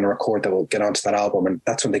song that they're going to record that will get onto that album. And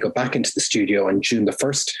that's when they go back into the studio on June the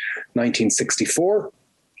 1st, 1964.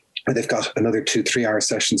 They've got another 2-3 hour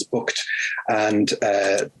sessions booked, and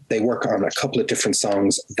they work on a couple of different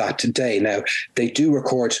songs that day. Now, they do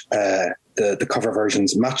record the cover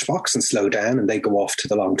versions Matchbox and Slow Down, and they go off to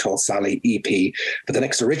the Long Tall Sally EP. But the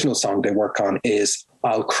next original song they work on is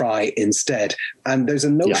I'll Cry Instead. And there's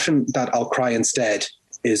a notion that I'll Cry Instead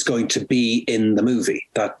is going to be in the movie,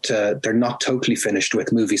 that they're not totally finished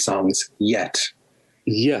with movie songs yet.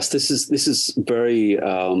 Yes, this is very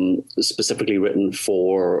specifically written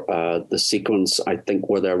for the sequence, I think,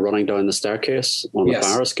 where they're running down the staircase on the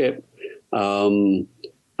fire escape.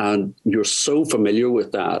 And you're so familiar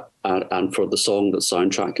with that. And for the song, the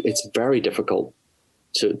soundtrack, it's very difficult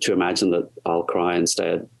to imagine that I'll Cry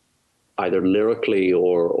Instead, either lyrically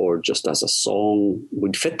or just as a song,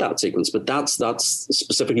 would fit that sequence. But that's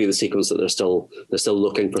specifically the sequence that they're still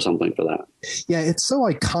looking for something for that. Yeah, it's so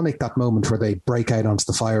iconic, that moment where they break out onto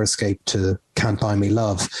the fire escape to Can't Buy Me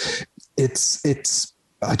Love. It's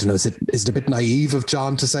I don't know, is it a bit naive of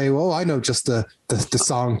John to say, oh, I know just the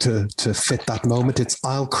song to fit that moment? It's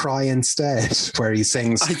I'll Cry Instead, where he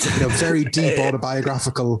sings very deep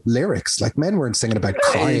autobiographical lyrics. Like, men weren't singing about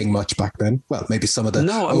crying much back then. Well, maybe some of the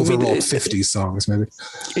overall 50s songs, maybe.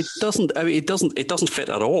 It doesn't fit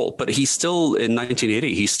at all. But he's still, in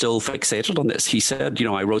 1980, he's still fixated on this. He said,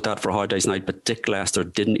 I wrote that for A Hard Day's Night, but Dick Lester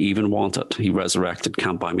didn't even want it. He resurrected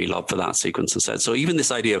Can't Buy Me Love for that sequence instead. So even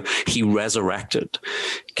this idea of he resurrected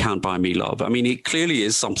Can't Buy Me Love, I mean, it clearly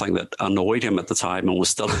is something that annoyed him at the time and was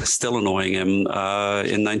still annoying him in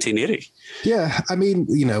 1980. Yeah, I mean,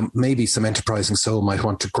 maybe some enterprising soul might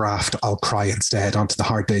want to graft I'll Cry Instead onto the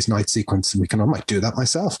Hard Day's Night sequence, and I might do that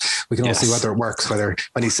myself. We can all see whether it works, whether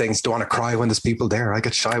when he sings don't want to cry when there's people there, I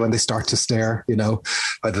get shy when they start to stare,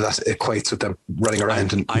 whether that equates with them running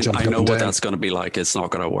around and jumping. I know what that's going to be like. It's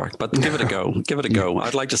not going to work, but give it a go.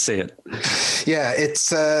 I'd like to see it. Yeah, it's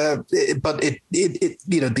but it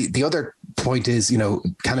the other point is,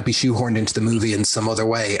 can it be shoehorned into the movie in some other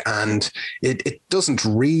way? And it doesn't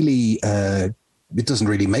really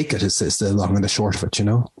make it. It's the long and the short of it,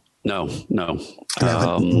 No.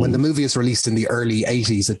 When the movie is released in the early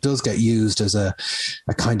 80s, it does get used as a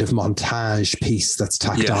kind of montage piece that's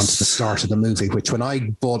tacked on to the start of the movie, which when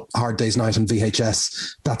I bought Hard Day's Night on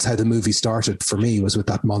VHS, that's how the movie started for me, was with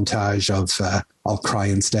that montage of I'll Cry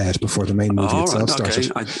Instead before the main movie itself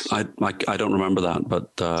started. I don't remember that,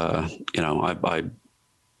 but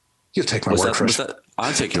you'll take my word for it.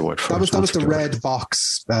 I'll take your word for it. That was the red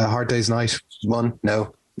box Hard Day's Night one?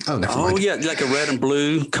 No. Oh, never mind. Oh, yeah, like a red and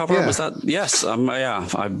blue cover. Yeah. Was that? Yes.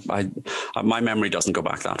 My memory doesn't go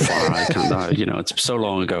back that far. I can't. It's so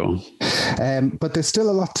long ago. But there's still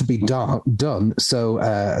a lot to be done. So,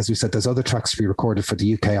 as we said, there's other tracks to be recorded for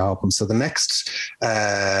the UK album. So the next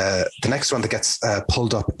one that gets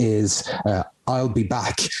pulled up is "I'll Be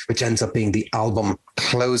Back," which ends up being the album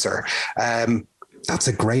closer. That's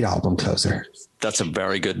a great album closer. That's a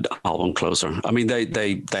very good album closer. I mean,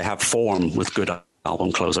 they have form with good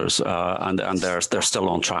album closers, and they're still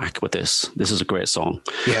on track with this. This is a great song.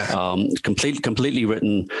 Yeah. Completely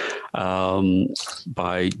written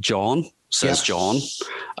by John. Says John.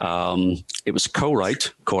 It was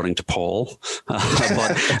co-write, according to Paul,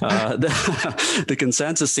 but the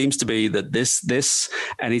consensus seems to be that this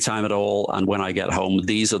Anytime at All and When I Get Home,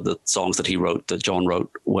 these are the songs that John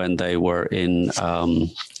wrote when they were in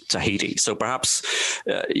Tahiti. So perhaps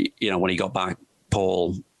when he got back,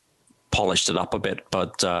 Paul polished it up a bit,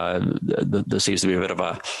 but there seems to be a bit of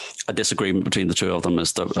a disagreement between the two of them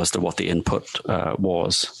as to what the input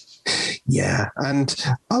was. Yeah, and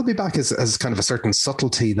I'll Be Back as kind of a certain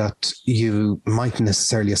subtlety that you mightn't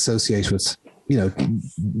necessarily associate with,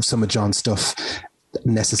 some of John's stuff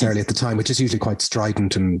necessarily at the time, which is usually quite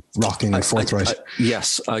strident and rocking and forthright.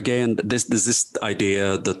 Yes, again, there's this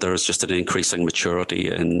idea that there's just an increasing maturity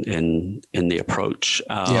in the approach.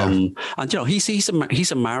 And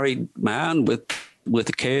he's a married man with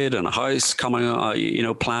a kid and a house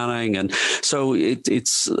coming, planning, and so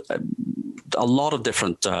it's a lot of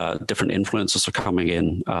different influences are coming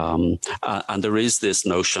in, and there is this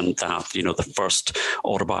notion that the first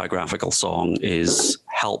autobiographical song is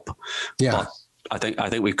Help, but I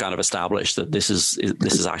think we've kind of established that this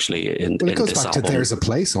is actually in. Well, it goes back album. to "There's a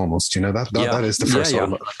Place" almost. that is the first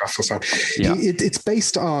autobiographical song. Yeah. It's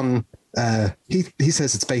based on. He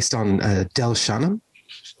says it's based on Del Shannon.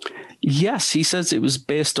 Yes, he says it was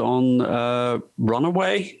based on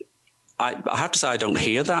Runaway. I have to say I don't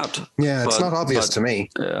hear that. Yeah, it's not obvious to me.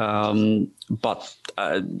 But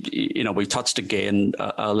we touched again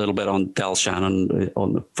a little bit on Del Shannon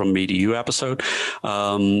on the From Me to You episode.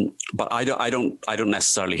 But I don't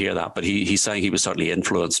necessarily hear that. But he's saying he was certainly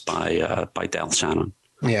influenced by Del Shannon.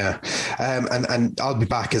 Yeah, and I'll Be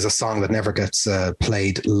Back is a song that never gets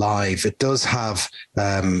played live. It does have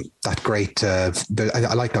that great, I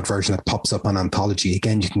like that version that pops up on Anthology.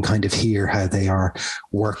 Again, you can kind of hear how they are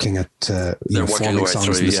working at forming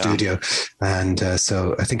songs in the studio. And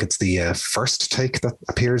so I think it's the first take that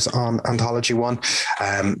appears on Anthology 1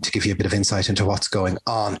 to give you a bit of insight into what's going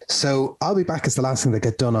on. So I'll Be Back is the last thing that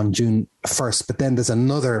get done on June 1st, but then there's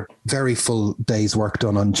another very full day's work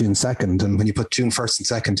done on June 2nd. And when you put June 1st and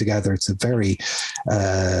 2nd together, it's a very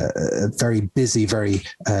busy, very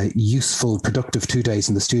useful, productive 2 days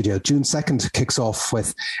in the studio. June 2nd kicks off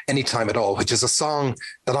with Anytime at All, which is a song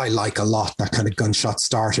that I like a lot. That kind of gunshot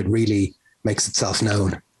start, it really makes itself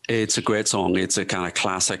known. It's a great song. It's a kind of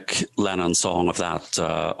classic Lennon song of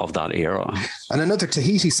that era. And another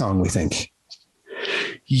Tahiti song, we think.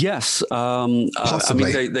 Yes,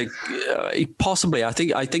 possibly. I mean, possibly. I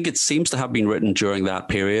think it seems to have been written during that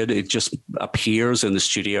period. It just appears in the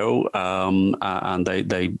studio, and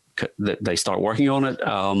they start working on it.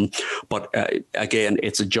 But again,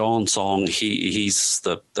 it's a John song. He's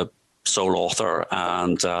the sole author,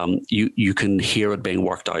 and you can hear it being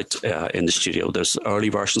worked out in the studio. There's early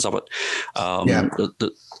versions of it.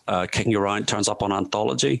 Kicking Around turns up on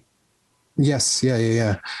Anthology. Yes,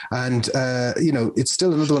 yeah. And, it's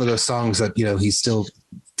still another one of those songs that, he's still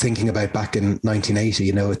thinking about back in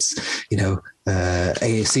 1980. It's,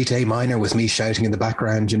 A C to A minor with me shouting in the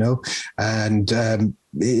background, and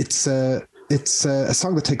it's a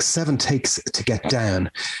song that takes 7 takes to get down.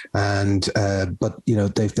 And, but,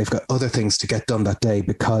 they've got other things to get done that day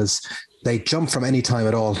because they jump from Anytime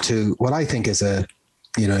at All to what I think is a,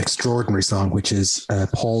 extraordinary song, which is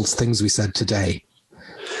Paul's Things We Said Today.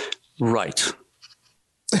 Right.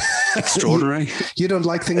 Extraordinary. You don't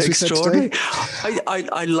like Things We Said Today?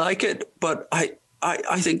 I like it, but I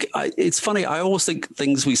think it's funny. I always think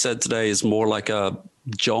Things We Said Today is more like a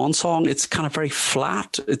John song. It's kind of very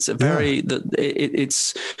flat. It's a very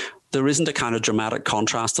there isn't a kind of dramatic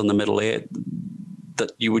contrast in the middle 8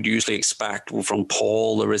 that you would usually expect from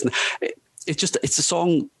Paul. There isn't. It's a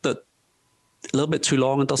song that a little bit too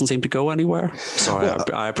long and doesn't seem to go anywhere. Sorry,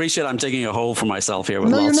 I appreciate I'm digging a hole for myself here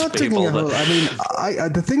with lots of people. Digging a hole. I mean,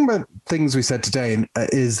 the thing about Things We Said Today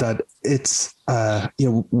is that it's,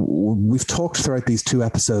 we've talked throughout these 2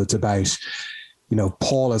 episodes about,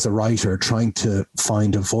 Paul as a writer trying to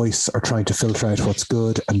find a voice or trying to filter out what's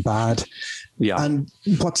good and bad. Yeah. And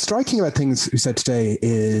what's striking about Things We Said Today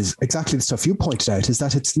is exactly the stuff you pointed out, is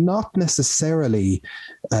that it's not necessarily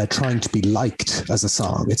trying to be liked as a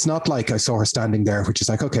song. It's not like I Saw Her Standing There, which is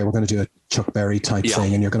like, okay, we're going to do a Chuck Berry type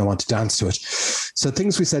thing and you're going to want to dance to it. So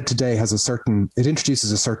Things We Said Today it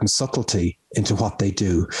introduces a certain subtlety into what they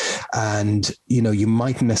do. And, you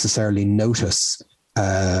mightn't necessarily notice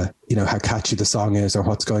how catchy the song is or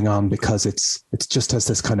what's going on because it's just has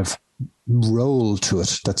this kind of roll to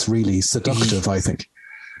it that's really seductive, I think.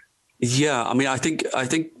 Yeah, I mean, I think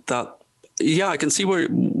that I can see where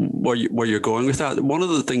you're going with that. One of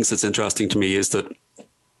the things that's interesting to me is that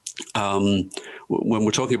when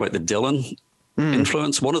we're talking about the Dylan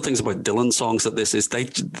influence, one of the things about Dylan songs that this is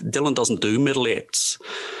Dylan doesn't do middle 8s.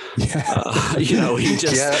 Yeah. He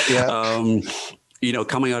just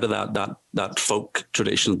coming out of that folk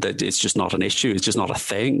tradition, that it's just not an issue. It's just not a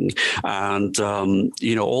thing. And,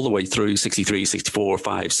 all the way through 63, 64,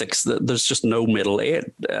 5, 6, there's just no middle 8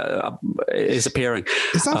 is appearing.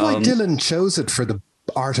 Is that why Dylan chose it for the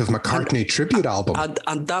Art of McCartney tribute album?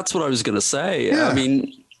 And that's what I was going to say. Yeah. I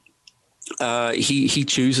mean, he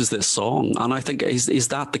chooses this song. And I think, is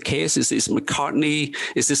that the case? Is McCartney,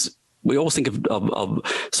 we always think of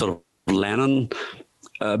sort of Lennon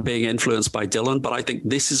being influenced by Dylan, but I think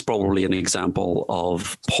this is probably an example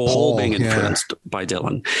of Paul being influenced by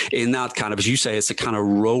Dylan in that kind of, as you say, it's a kind of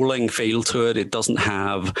rolling feel to it.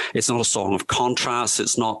 It's not a song of contrast.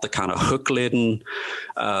 It's not the kind of hook-laden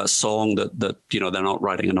song that they're not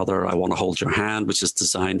writing another I Want to Hold Your Hand, which is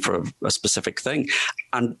designed for a specific thing.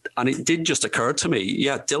 And it did just occur to me,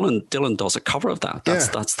 Dylan does a cover of that.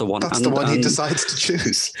 That's the one. That's the one he decides to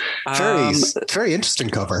choose. Very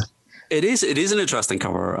interesting cover. It is an interesting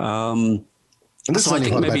cover. And this is only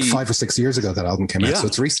about 5 or 6 years ago that album came out, so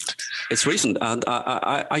it's recent. It's recent, and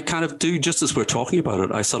I kind of do, just as we're talking about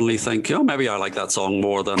it, I suddenly think, maybe I like that song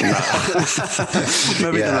more than than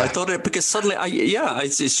I thought it, because suddenly,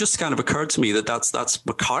 it's just kind of occurred to me that's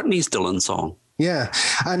McCartney's Dylan song. Yeah,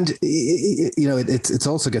 and it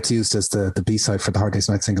also gets used as the B-side for the Hard Day's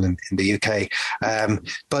Night single in the UK.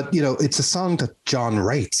 But it's a song that John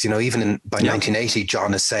rates. Even by 1980,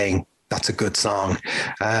 John is saying that's a good song.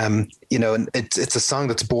 And it's a song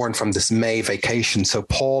that's born from this May vacation. So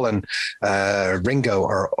Paul and Ringo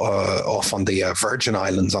are off on the Virgin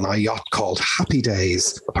Islands on a yacht called Happy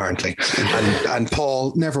Days, apparently. And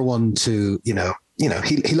Paul, never one to, he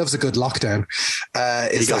loves a good lockdown.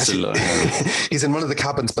 He's in one of the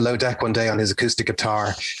cabins below deck one day on his acoustic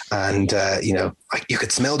guitar, and you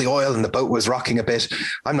could smell the oil and the boat was rocking a bit.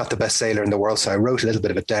 I'm not the best sailor in the world, so I wrote a little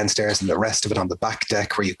bit of it downstairs and the rest of it on the back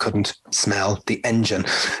deck where you couldn't smell the engine.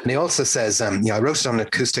 And he also says, I wrote it on an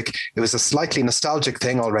acoustic. It was a slightly nostalgic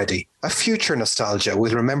thing already. A future nostalgia.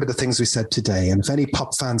 We'll remember the things we said today. And if any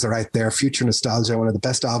pop fans are out there, Future Nostalgia, one of the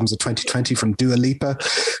best albums of 2020 from Dua Lipa.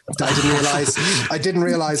 I didn't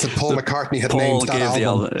realize that Paul McCartney had named that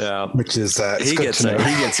album, which is he gets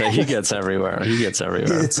everywhere. He gets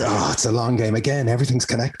everywhere. It's a long game. Again, everything's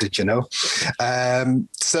connected,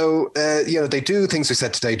 So they do things we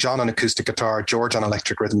said today. John on acoustic guitar, George on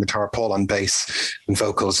electric rhythm guitar, Paul on bass and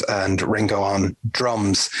vocals, and Ringo on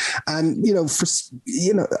drums. And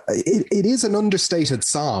it is an understated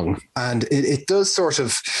song, and it does sort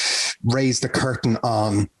of raise the curtain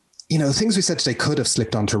on things we said today could have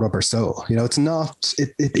slipped onto Rubber Soul. It's not,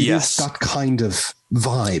 it is that kind of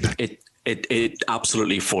vibe. It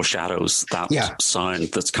absolutely foreshadows that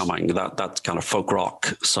sound that's coming, that kind of folk rock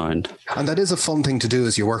sound. And that is a fun thing to do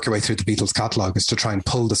as you work your way through the Beatles catalogue, is to try and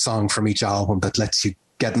pull the song from each album that lets you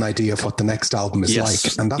get an idea of what the next album is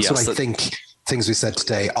like. And that's what I think Things We Said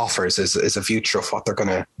Today offers, is a future of what they're going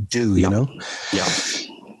to do, Yeah.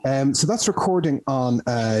 So that's recording on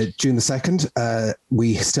June the 2nd.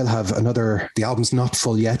 We still have the album's not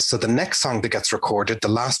full yet. So the next song that gets recorded, the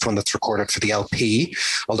last one that's recorded for the LP,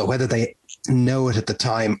 although whether they know it at the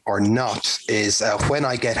time or not, is When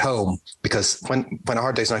I Get Home, because when A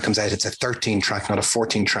Hard Day's Night comes out, it's a 13-track, not a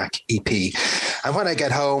 14-track EP. And When I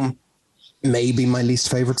Get Home, maybe my least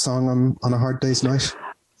favorite song on A Hard Day's Night.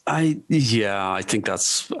 I think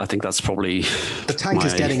that's probably the tank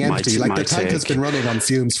is getting empty. The tank has been running on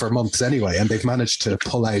fumes for months anyway, and they've managed to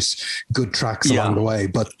pull out good tracks along the way.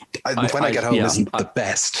 But When I Get Home isn't the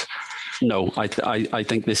best. No, I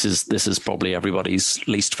think this is probably everybody's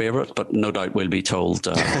least favorite, but no doubt we'll be told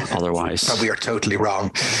otherwise. But we are totally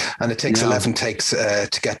wrong, and it takes 11 takes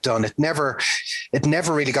to get done. It never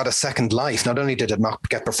really got a second life. Not only did it not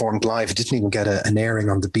get performed live, it didn't even get an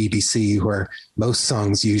airing on the BBC, where most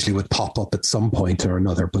songs usually would pop up at some point or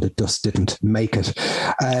another, but it just didn't make it.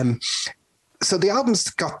 So the album's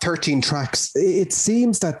got 13 tracks. It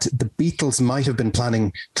seems that the Beatles might have been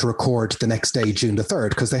planning to record the next day, June the 3rd,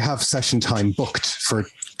 because they have session time booked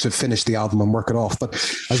to finish the album and work it off. But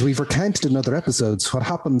as we've recounted in other episodes, what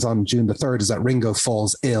happens on June the 3rd is that Ringo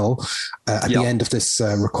falls ill at the end of this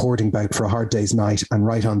recording bout for A Hard Day's Night, and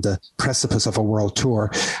right on the precipice of a world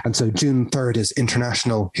tour. And so June 3rd is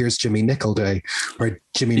International Here's Jimmy Nicol Day, where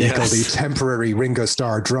Jimmy Nicol, the temporary Ringo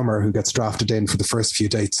Starr drummer who gets drafted in for the first few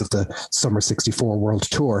dates of the Summer 64 World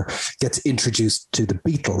Tour, gets introduced to the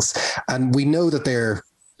Beatles. And we know that they're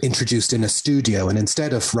introduced in a studio, and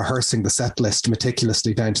instead of rehearsing the set list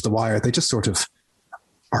meticulously down to the wire, they just sort of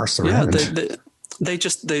arse around.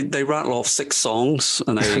 They rattle off 6 songs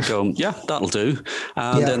and they go, that'll do.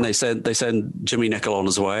 And then they send Jimmy Nicol on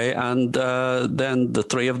his way, and then the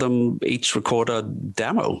 3 of them each record a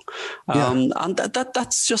demo. And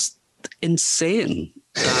that's just insane.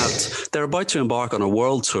 That they're about to embark on a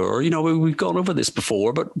world tour. We've gone over this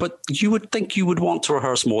before, but you would think you would want to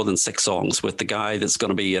rehearse more than 6 songs with the guy that's going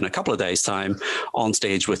to be in a couple of days' time on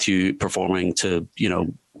stage with you, performing to,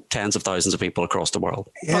 tens of thousands of people across the world.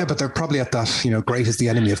 Yeah, but they're probably at that, great is the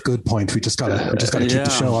enemy of good point. We just got to keep the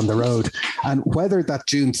show on the road. And whether that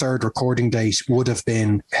June 3rd recording date would have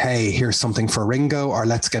been, hey, here's something for Ringo, or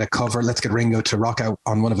let's get a cover, let's get Ringo to rock out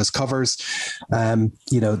on one of his covers.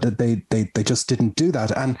 That they just didn't do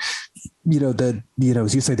that. And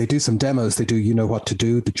as you say, they do some demos. They do You Know What to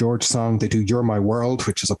Do, the George song. They do You're My World,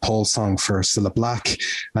 which is a Paul song for Cilla Black.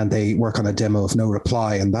 And they work on a demo of No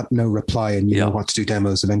Reply. And that No Reply and You Know What to Do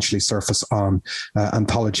demos eventually surface on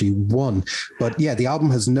Anthology 1. But the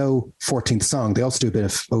album has no 14th song. They also do a bit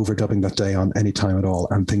of overdubbing that day on Anytime at All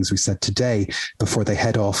and Things We Said Today before they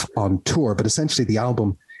head off on tour. But essentially the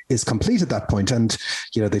album is complete at that point. And,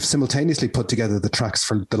 you know, they've simultaneously put together the tracks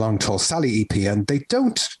for the Long Tall Sally EP, and they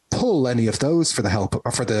don't pull any of those for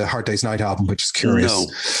the Hard Day's Night album, which is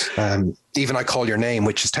curious. No. Even I Call Your Name,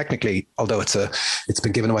 which is technically, although it's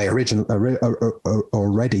been given away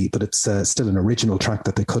already, but it's still an original track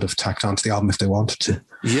that they could have tacked onto the album if they wanted to.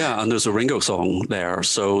 Yeah, and there's a Ringo song there,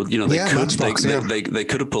 so you know they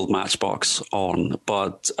could have pulled Matchbox on,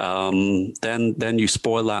 but then you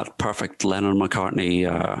spoil that perfect Lennon McCartney.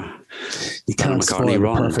 You can't spoil the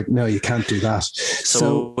perfect. No, you can't do that.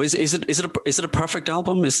 So is it a perfect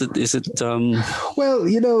album? Is it? Well,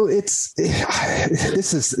 you know,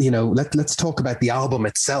 this is, you know, let's talk about the album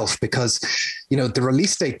itself, because, you know, the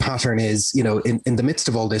release date pattern is, you know, in the midst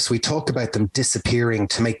of all this, we talk about them disappearing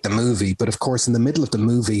to make the movie, but of course, in the middle of the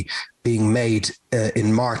movie being made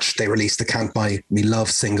in March, they released the Can't Buy Me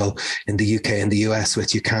Love single in the UK and the US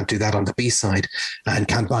with You Can't Do That on the B-side. And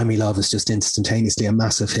Can't Buy Me Love is just instantaneously a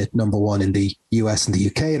massive hit, number one in the US and the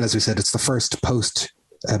UK. And as we said, it's the first post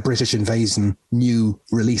British Invasion new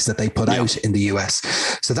release that they put out in the US.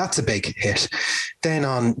 So that's a big hit. Then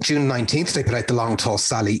on June 19th, they put out the Long Tall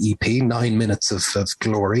Sally EP, 9 minutes of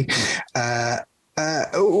glory.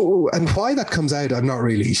 And why that comes out, I'm not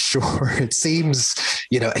really sure. It seems,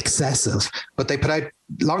 you know, excessive. But they put out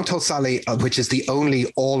Long Tall Sally, which is the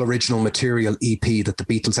only all original material EP that the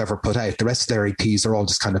Beatles ever put out. The rest of their EPs are all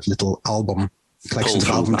just kind of little collections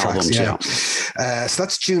of album tracks. So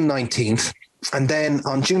that's June 19th. And then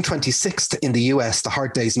on June 26th in the US, the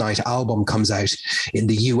Hard Day's Night album comes out in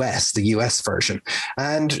the US version.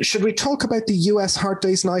 And should we talk about the US Hard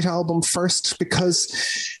Day's Night album first? Because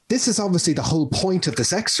this is obviously the whole point of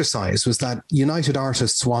this exercise, was that United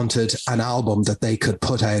Artists wanted an album that they could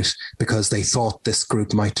put out because they thought this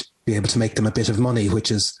group might be able to make them a bit of money,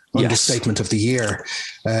 which is understatement of the year.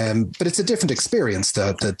 But it's a different experience,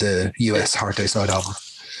 the US Hard Day's Night album.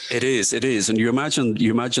 It is, and you imagine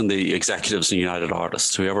the executives in United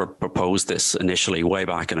Artists, whoever proposed this initially way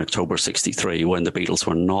back in October '63, when the Beatles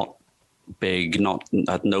were not big,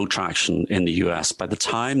 had no traction in the US. By the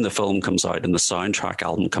time the film comes out and the soundtrack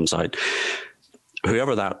album comes out,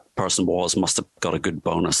 whoever that person was must have got a good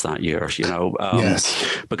bonus that year, you know,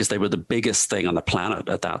 because they were the biggest thing on the planet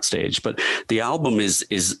at that stage. But the album is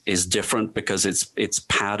different because it's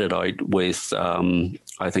padded out with,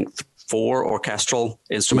 I think, 4 orchestral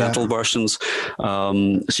instrumental versions.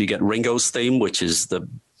 So you get Ringo's theme, which is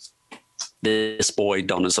This Boy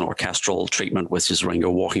done as an orchestral treatment, which is Ringo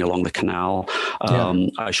walking along the canal.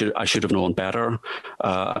 I should have known better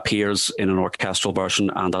appears in an orchestral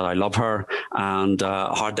version, and I Love Her, and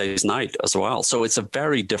Hard Day's Night as well. So it's a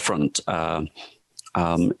very different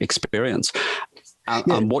experience.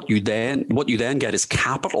 And what you then get is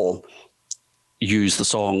Capitol use the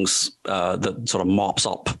songs that sort of mops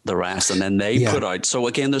up the rest, and then they put out. So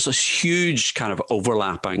again, there's a huge kind of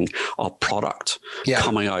overlapping of product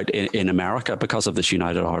coming out in America because of this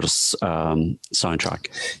United Artists soundtrack.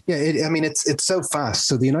 Yeah, it's so fast.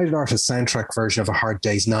 So the United Artists soundtrack version of A Hard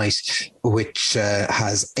Day's Night, which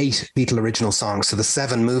has 8 Beatle original songs, so the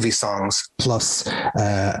 7 movie songs plus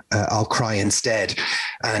I'll Cry Instead.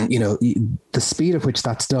 And, you know, the speed at which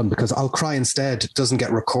that's done, because I'll Cry Instead doesn't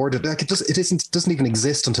get recorded. Like it doesn't even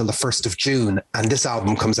exist until the 1st of June. And this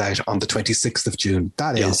album comes out on the 26th of June.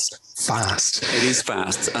 That is fast. It is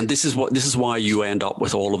fast. And this is why you end up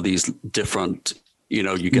with all of these different, you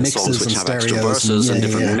know, you get mixes songs which have extra verses and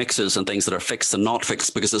different mixes and things that are fixed and not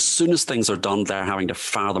fixed, because as soon as things are done, they're having to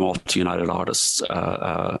fire them off to United Artists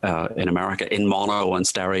in America in mono and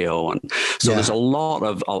stereo. And so there's a lot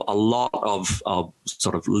of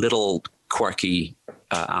sort of little quirky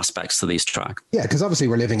aspects to these tracks. Yeah, because obviously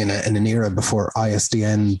we're living in an era before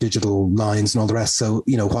ISDN, digital lines and all the rest. So,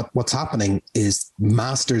 you know, what's happening is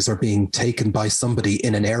masters are being taken by somebody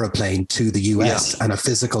in an aeroplane to the US, and a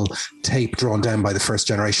physical tape drawn down by the first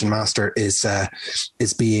generation master is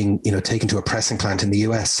being, you know, taken to a pressing plant in the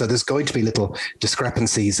US. So there's going to be little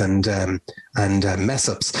discrepancies and mess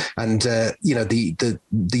ups. And, you know, the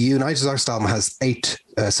United Artists album has 8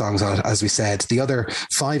 songs on it, as we said. The other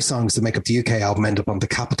 5 songs that make up the UK album end up on the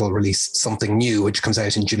Capitol release, Something New, which comes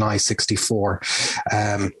out in July '64.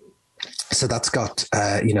 So that's got,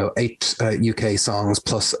 8 UK songs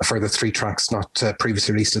plus a further 3 tracks not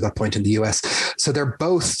previously released at that point in the US. So they're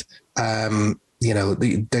both, there's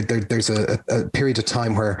a period of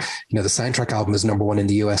time where, you know, the soundtrack album is number 1 in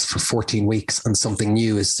the US for 14 weeks, and Something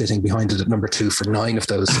New is sitting behind it at number 2 for 9 of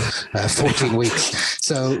those 14 weeks.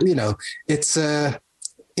 So, you know, it's the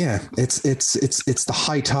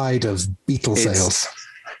high tide of Beatles sales.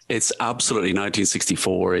 It's absolutely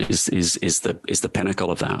 1964 is the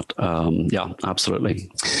pinnacle of that. Yeah,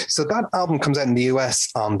 absolutely. So that album comes out in the US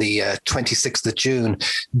on the 26th of June.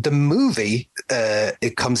 The movie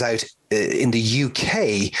it comes out in the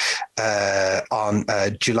UK on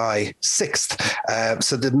July 6th.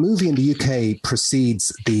 So the movie in the UK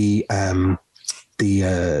precedes the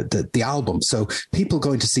album. So people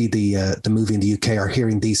going to see the movie in the UK are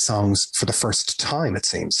hearing these songs for the first time, it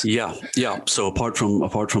seems. Yeah. So apart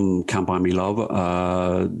from Can't Buy Me Love,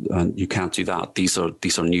 and You Can't Do That, these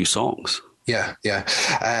are new songs. Yeah.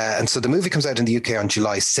 And so the movie comes out in the UK on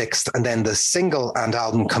July 6th, and then the single and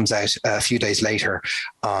album comes out a few days later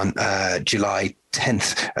on July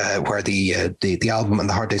 10th, where the album and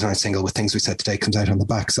the Hard Day's Night single with Things We Said Today comes out on the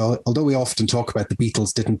back. So although we often talk about the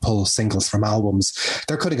Beatles didn't pull singles from albums,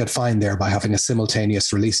 they're cutting it fine there by having a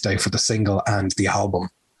simultaneous release day for the single and the album.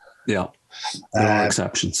 Yeah, there are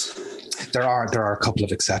exceptions. There are a couple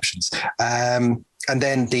of exceptions. And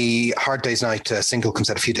then the Hard Day's Night single comes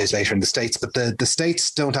out a few days later in the States, but the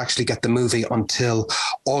States don't actually get the movie until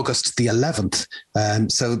August the 11th.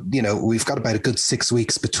 So, we've got about a good 6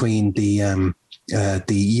 weeks between the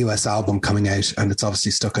US album coming out, and it's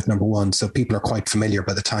obviously stuck at number one. So people are quite familiar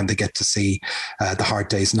by the time they get to see the Hard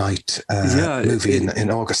Day's Night movie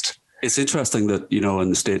in August. It's interesting that, in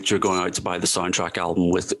the States, you're going out to buy the soundtrack album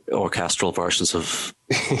with orchestral versions of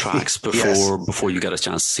tracks before you get a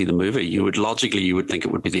chance to see the movie. You would think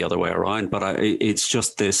it would be the other way around, but it's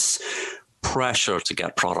just this pressure to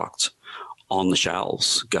get product on the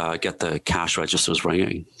shelves, get the cash registers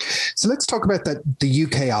ringing. So let's talk about the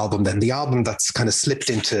UK album then, the album that's kind of slipped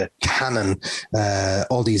into canon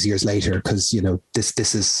all these years later, because,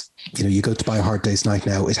 this is, you go to buy a Hard Day's Night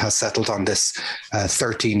now, it has settled on this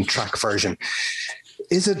 13-track version.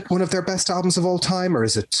 Is it one of their best albums of all time, or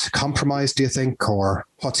is it compromised, do you think, or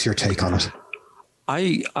what's your take on it?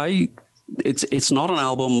 It's not an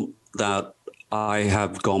album that I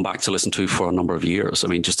have gone back to listen to for a number of years. I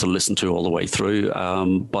mean, just to listen to all the way through.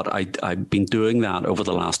 But I've been doing that over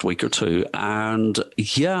the last week or two. And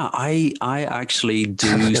yeah, I actually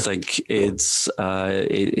do think it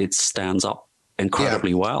stands up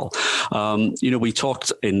incredibly well. We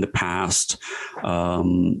talked in the past,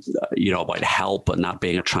 about Help and that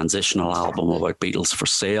being a transitional album about Beatles for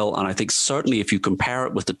Sale. And I think certainly if you compare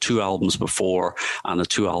it with the two albums before and the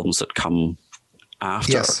two albums that come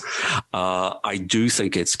after, yes. I do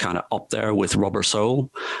think it's kind of up there with Rubber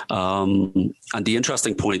Soul. And the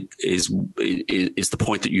interesting point is the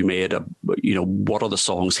point that you made, what are the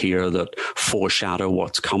songs here that foreshadow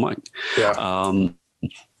what's coming? Yeah.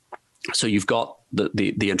 So you've got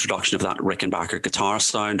the introduction of that Rickenbacker guitar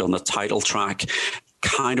sound on the title track,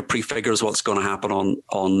 kind of prefigures what's going to happen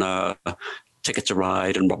on Ticket to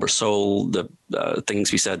Ride and Rubber Soul. The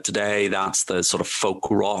Things We Said Today, that's the sort of folk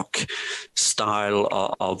rock style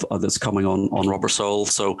of that's coming on Rubber Soul.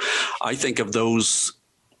 So I think of those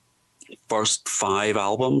first 5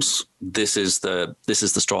 albums, this is the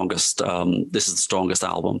strongest. This is the strongest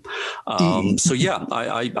album. So yeah,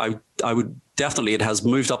 I would definitely, it has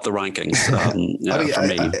moved up the rankings for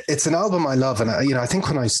me. It's an album I love. And, I think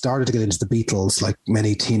when I started to get into the Beatles, like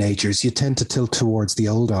many teenagers, you tend to tilt towards the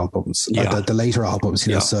old albums, the later albums,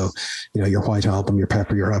 so, your White Album, your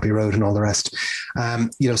Pepper, your Abbey Road and all the rest.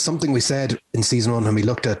 Something we said in season 1 when we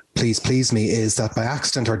looked at Please Please Me is that by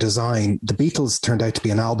accident or design, the Beatles turned out to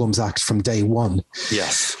be an albums act from day one.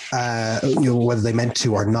 Yes. Whether they meant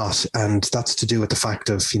to or not. And that's to do with the fact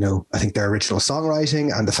of, I think their original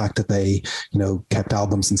songwriting and the fact that they, kept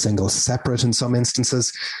albums and singles separate in some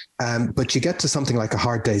instances. But you get to something like A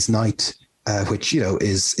Hard Day's Night, which,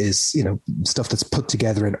 is stuff that's put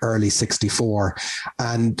together in early 64.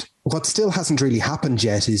 And what still hasn't really happened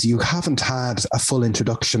yet is you haven't had a full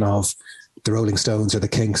introduction of the Rolling Stones or the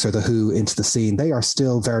Kinks or the Who into the scene. They are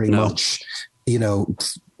still very much,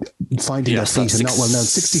 finding their feet and not well known.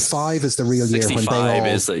 65 is the real year when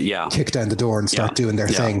they all kick down the door and start doing their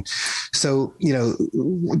thing. So, in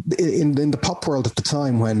the pop world at the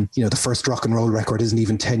time when, the first rock and roll record isn't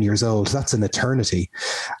even 10 years old, that's an eternity.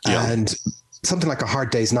 Yeah. And something like A Hard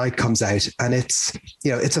Day's Night comes out and it's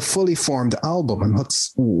a fully formed album, and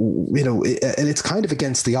and it's kind of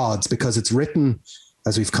against the odds because it's written,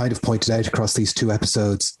 as we've kind of pointed out across these 2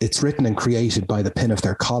 episodes, it's written and created by the pin of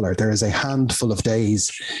their collar. There is a handful of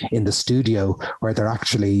days in the studio where they're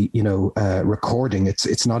actually, recording.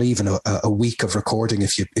 It's not even a week of recording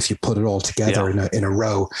if you put it all together in a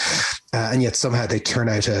row. And yet somehow they turn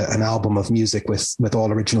out an album of music with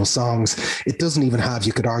all original songs. It doesn't even have,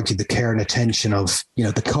 you could argue, the care and attention of,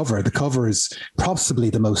 the cover. The cover is possibly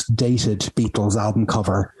the most dated Beatles album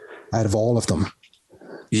cover out of all of them.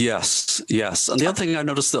 Yes. And the other thing I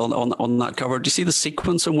noticed on that cover, do you see the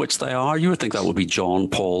sequence in which they are? You would think that would be John,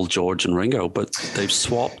 Paul, George, and Ringo, but they've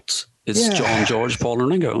swapped. It's John, George, Paul, and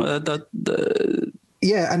Ringo.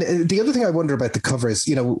 Yeah, and the other thing I wonder about the cover is,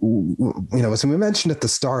 as we mentioned at the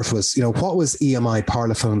start, was, what was EMI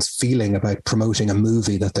Parlophone's feeling about promoting a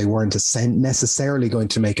movie that they weren't necessarily going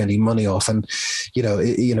to make any money off? And,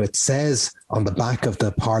 it says on the back of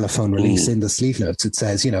the Parlophone release in the sleeve notes, it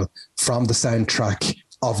says, from the soundtrack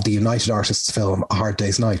of the United Artists film A Hard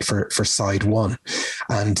Day's Night for side one.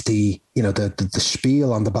 And the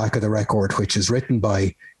spiel on the back of the record, which is written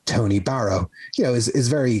by Tony Barrow, is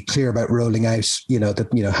very clear about rolling out,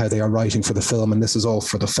 how they are writing for the film, and this is all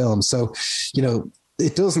for the film. So,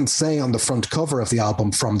 it doesn't say on the front cover of the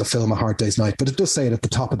album from the film A Hard Day's Night, but it does say it at the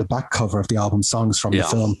top of the back cover of the album, songs from the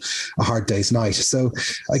film A Hard Day's Night. So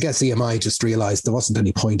I guess EMI just realized there wasn't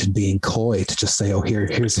any point in being coy to just say,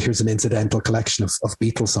 here's an incidental collection of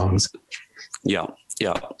Beatles songs. Yeah.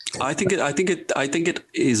 I think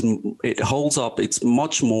it holds up. It's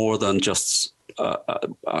much more than just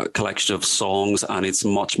a collection of songs, and it's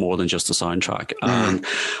much more than just a soundtrack. And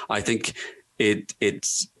I think it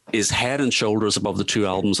is head and shoulders above the two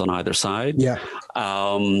albums on either side. Yeah.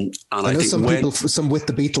 And I know think some With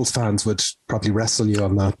the Beatles fans would probably wrestle you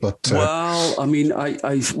on that, but well, I mean, I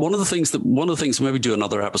one of the things maybe do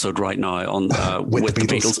another episode right now on with the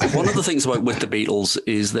Beatles. One of the things about With the Beatles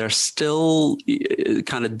is they're still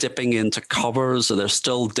kind of dipping into covers, they're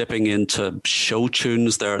still dipping into show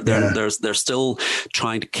tunes. They're still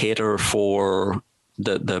trying to cater for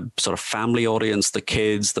the sort of family audience, the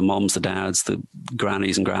kids, the mums, the dads, the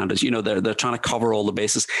grannies and grandads. They're trying to cover all the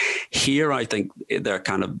bases. Here, I think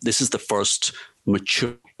this is the first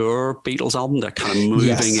mature Beatles album. They're kind of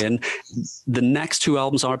moving in. The next two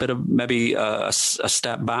albums are a bit of maybe a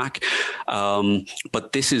step back,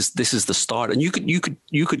 but this is the start. And you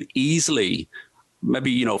could easily,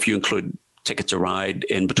 maybe, if you include Ticket to Ride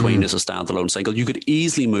in between as a standalone single, you could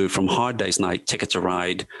easily move from Hard Day's Night, Ticket to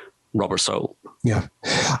Ride, Rubber Soul. Yeah,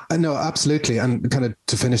 no, absolutely. And kind of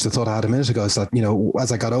to finish the thought I had a minute ago is that,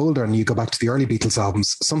 as I got older and you go back to the early Beatles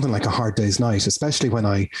albums, something like A Hard Day's Night, especially when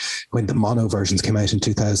the mono versions came out in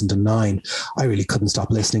 2009, I really couldn't stop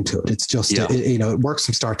listening to it. It's just, it works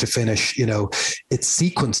from start to finish. It's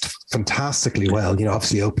sequenced fantastically well,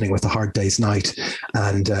 obviously opening with A Hard Day's Night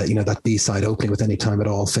and, that B-side opening with Any Time at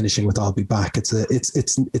All, finishing with I'll Be Back. It's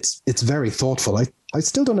very thoughtful. I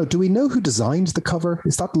still don't know. Do we know who designed the cover?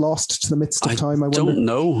 Is that lost to the midst of time? I don't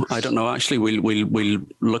know. Actually, we'll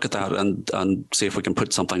look at that and see if we can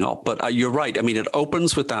put something up. But you're right. I mean, it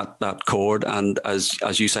opens with that chord, and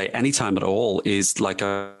as you say, Any Time at All is like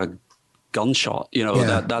a gunshot.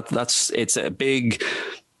 It's a big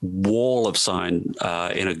wall of sound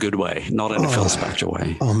in a good way, not in a Phil Spector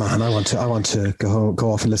way. Oh man, I want to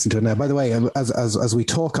go off and listen to it now. By the way, as we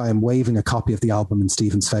talk, I am waving a copy of the album in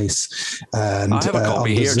Stephen's face. And I have a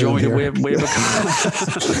copy here. Do you want me to wave a copy?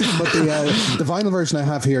 But the vinyl version I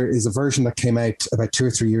have here is a version that came out about 2 or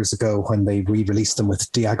 3 years ago when they re-released them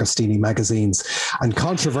with DeAgostini magazines. And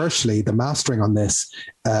controversially, the mastering on this,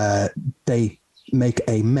 they make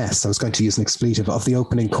a mess. I was going to use an expletive of the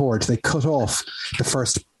opening chord. They cut off the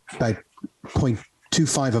first about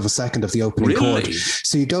 0.25 of a second of the opening chord.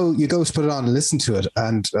 So you go to put it on and listen to it.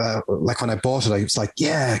 And like when I bought it, I was like,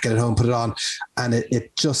 get it home, put it on. And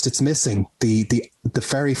it's missing the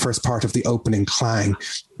very first part of the opening clang.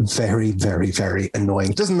 Very, very, very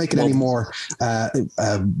annoying. It doesn't make it any more,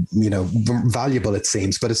 valuable, it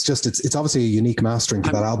seems, but it's obviously a unique mastering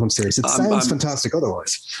for that album series. It sounds fantastic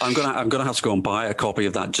otherwise. I'm gonna have to go and buy a copy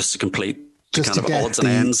of that just to complete just kind of odds and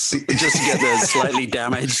ends, just to get the slightly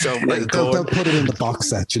damaged opening chord. They'll put it in the box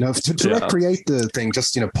set, to recreate the thing.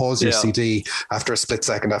 Just pause your CD after a split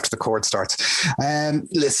second after the chord starts.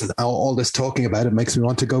 Listen, all this talking about it makes me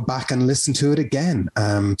want to go back and listen to it again.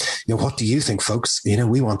 What do you think, folks?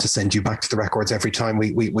 We want to send you back to the records every time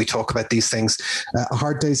we talk about these things. A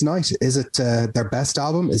Hard Day's Night, is it their best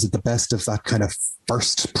album? Is it the best of that kind of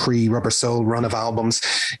first pre-Rubber Soul run of albums?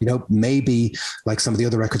 Maybe like some of the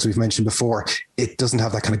other records we've mentioned before, it doesn't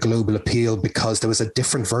have that kind of global appeal because there was a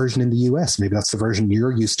different version in the US. Maybe that's the version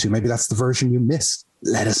you're used to. Maybe that's the version you miss.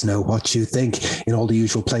 Let us know what you think in all the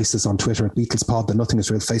usual places on Twitter at BeatlesPod, the Nothing Is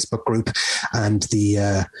Real Facebook group, and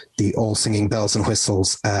the All Singing Bells and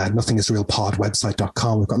Whistles, nothingisrealpod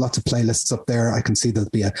website.com. We've got lots of playlists up there. I can see there'll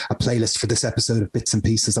be a playlist for this episode of bits and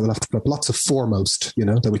pieces that we'll have to put up. Lots of Foremost,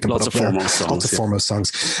 that we can put up there. Lots of Foremost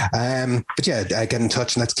songs. But get in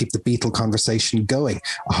touch and let's keep the Beatle conversation going.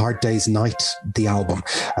 A Hard Day's Night, the album.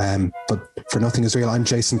 But for Nothing Is Real, I'm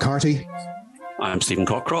Jason Carty. I'm Stephen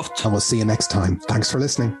Cockcroft. And we'll see you next time. Thanks for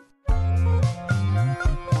listening.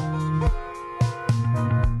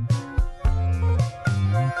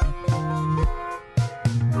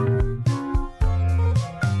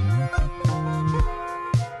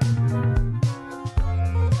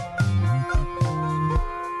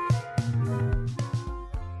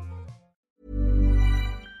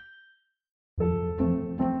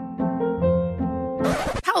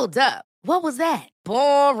 Hold up. What was that?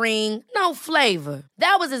 Boring. No flavor.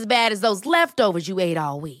 That was as bad as those leftovers you ate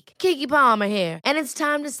all week. Keke Palmer here. And it's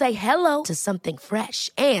time to say hello to something fresh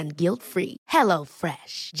and guilt-free. Hello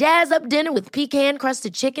Fresh. Jazz up dinner with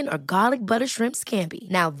pecan-crusted chicken or garlic butter shrimp scampi.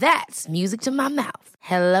 Now that's music to my mouth.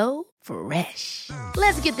 Hello Fresh.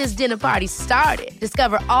 Let's get this dinner party started.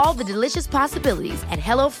 Discover all the delicious possibilities at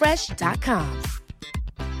HelloFresh.com.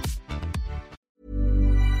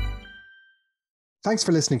 Thanks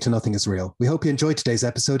for listening to Nothing Is Real. We hope you enjoyed today's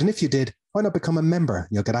episode, and if you did, why not become a member?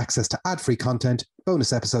 You'll get access to ad-free content,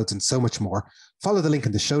 bonus episodes, and so much more. Follow the link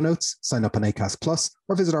in the show notes, sign up on Acast Plus,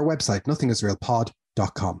 or visit our website,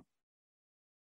 nothingisrealpod.com.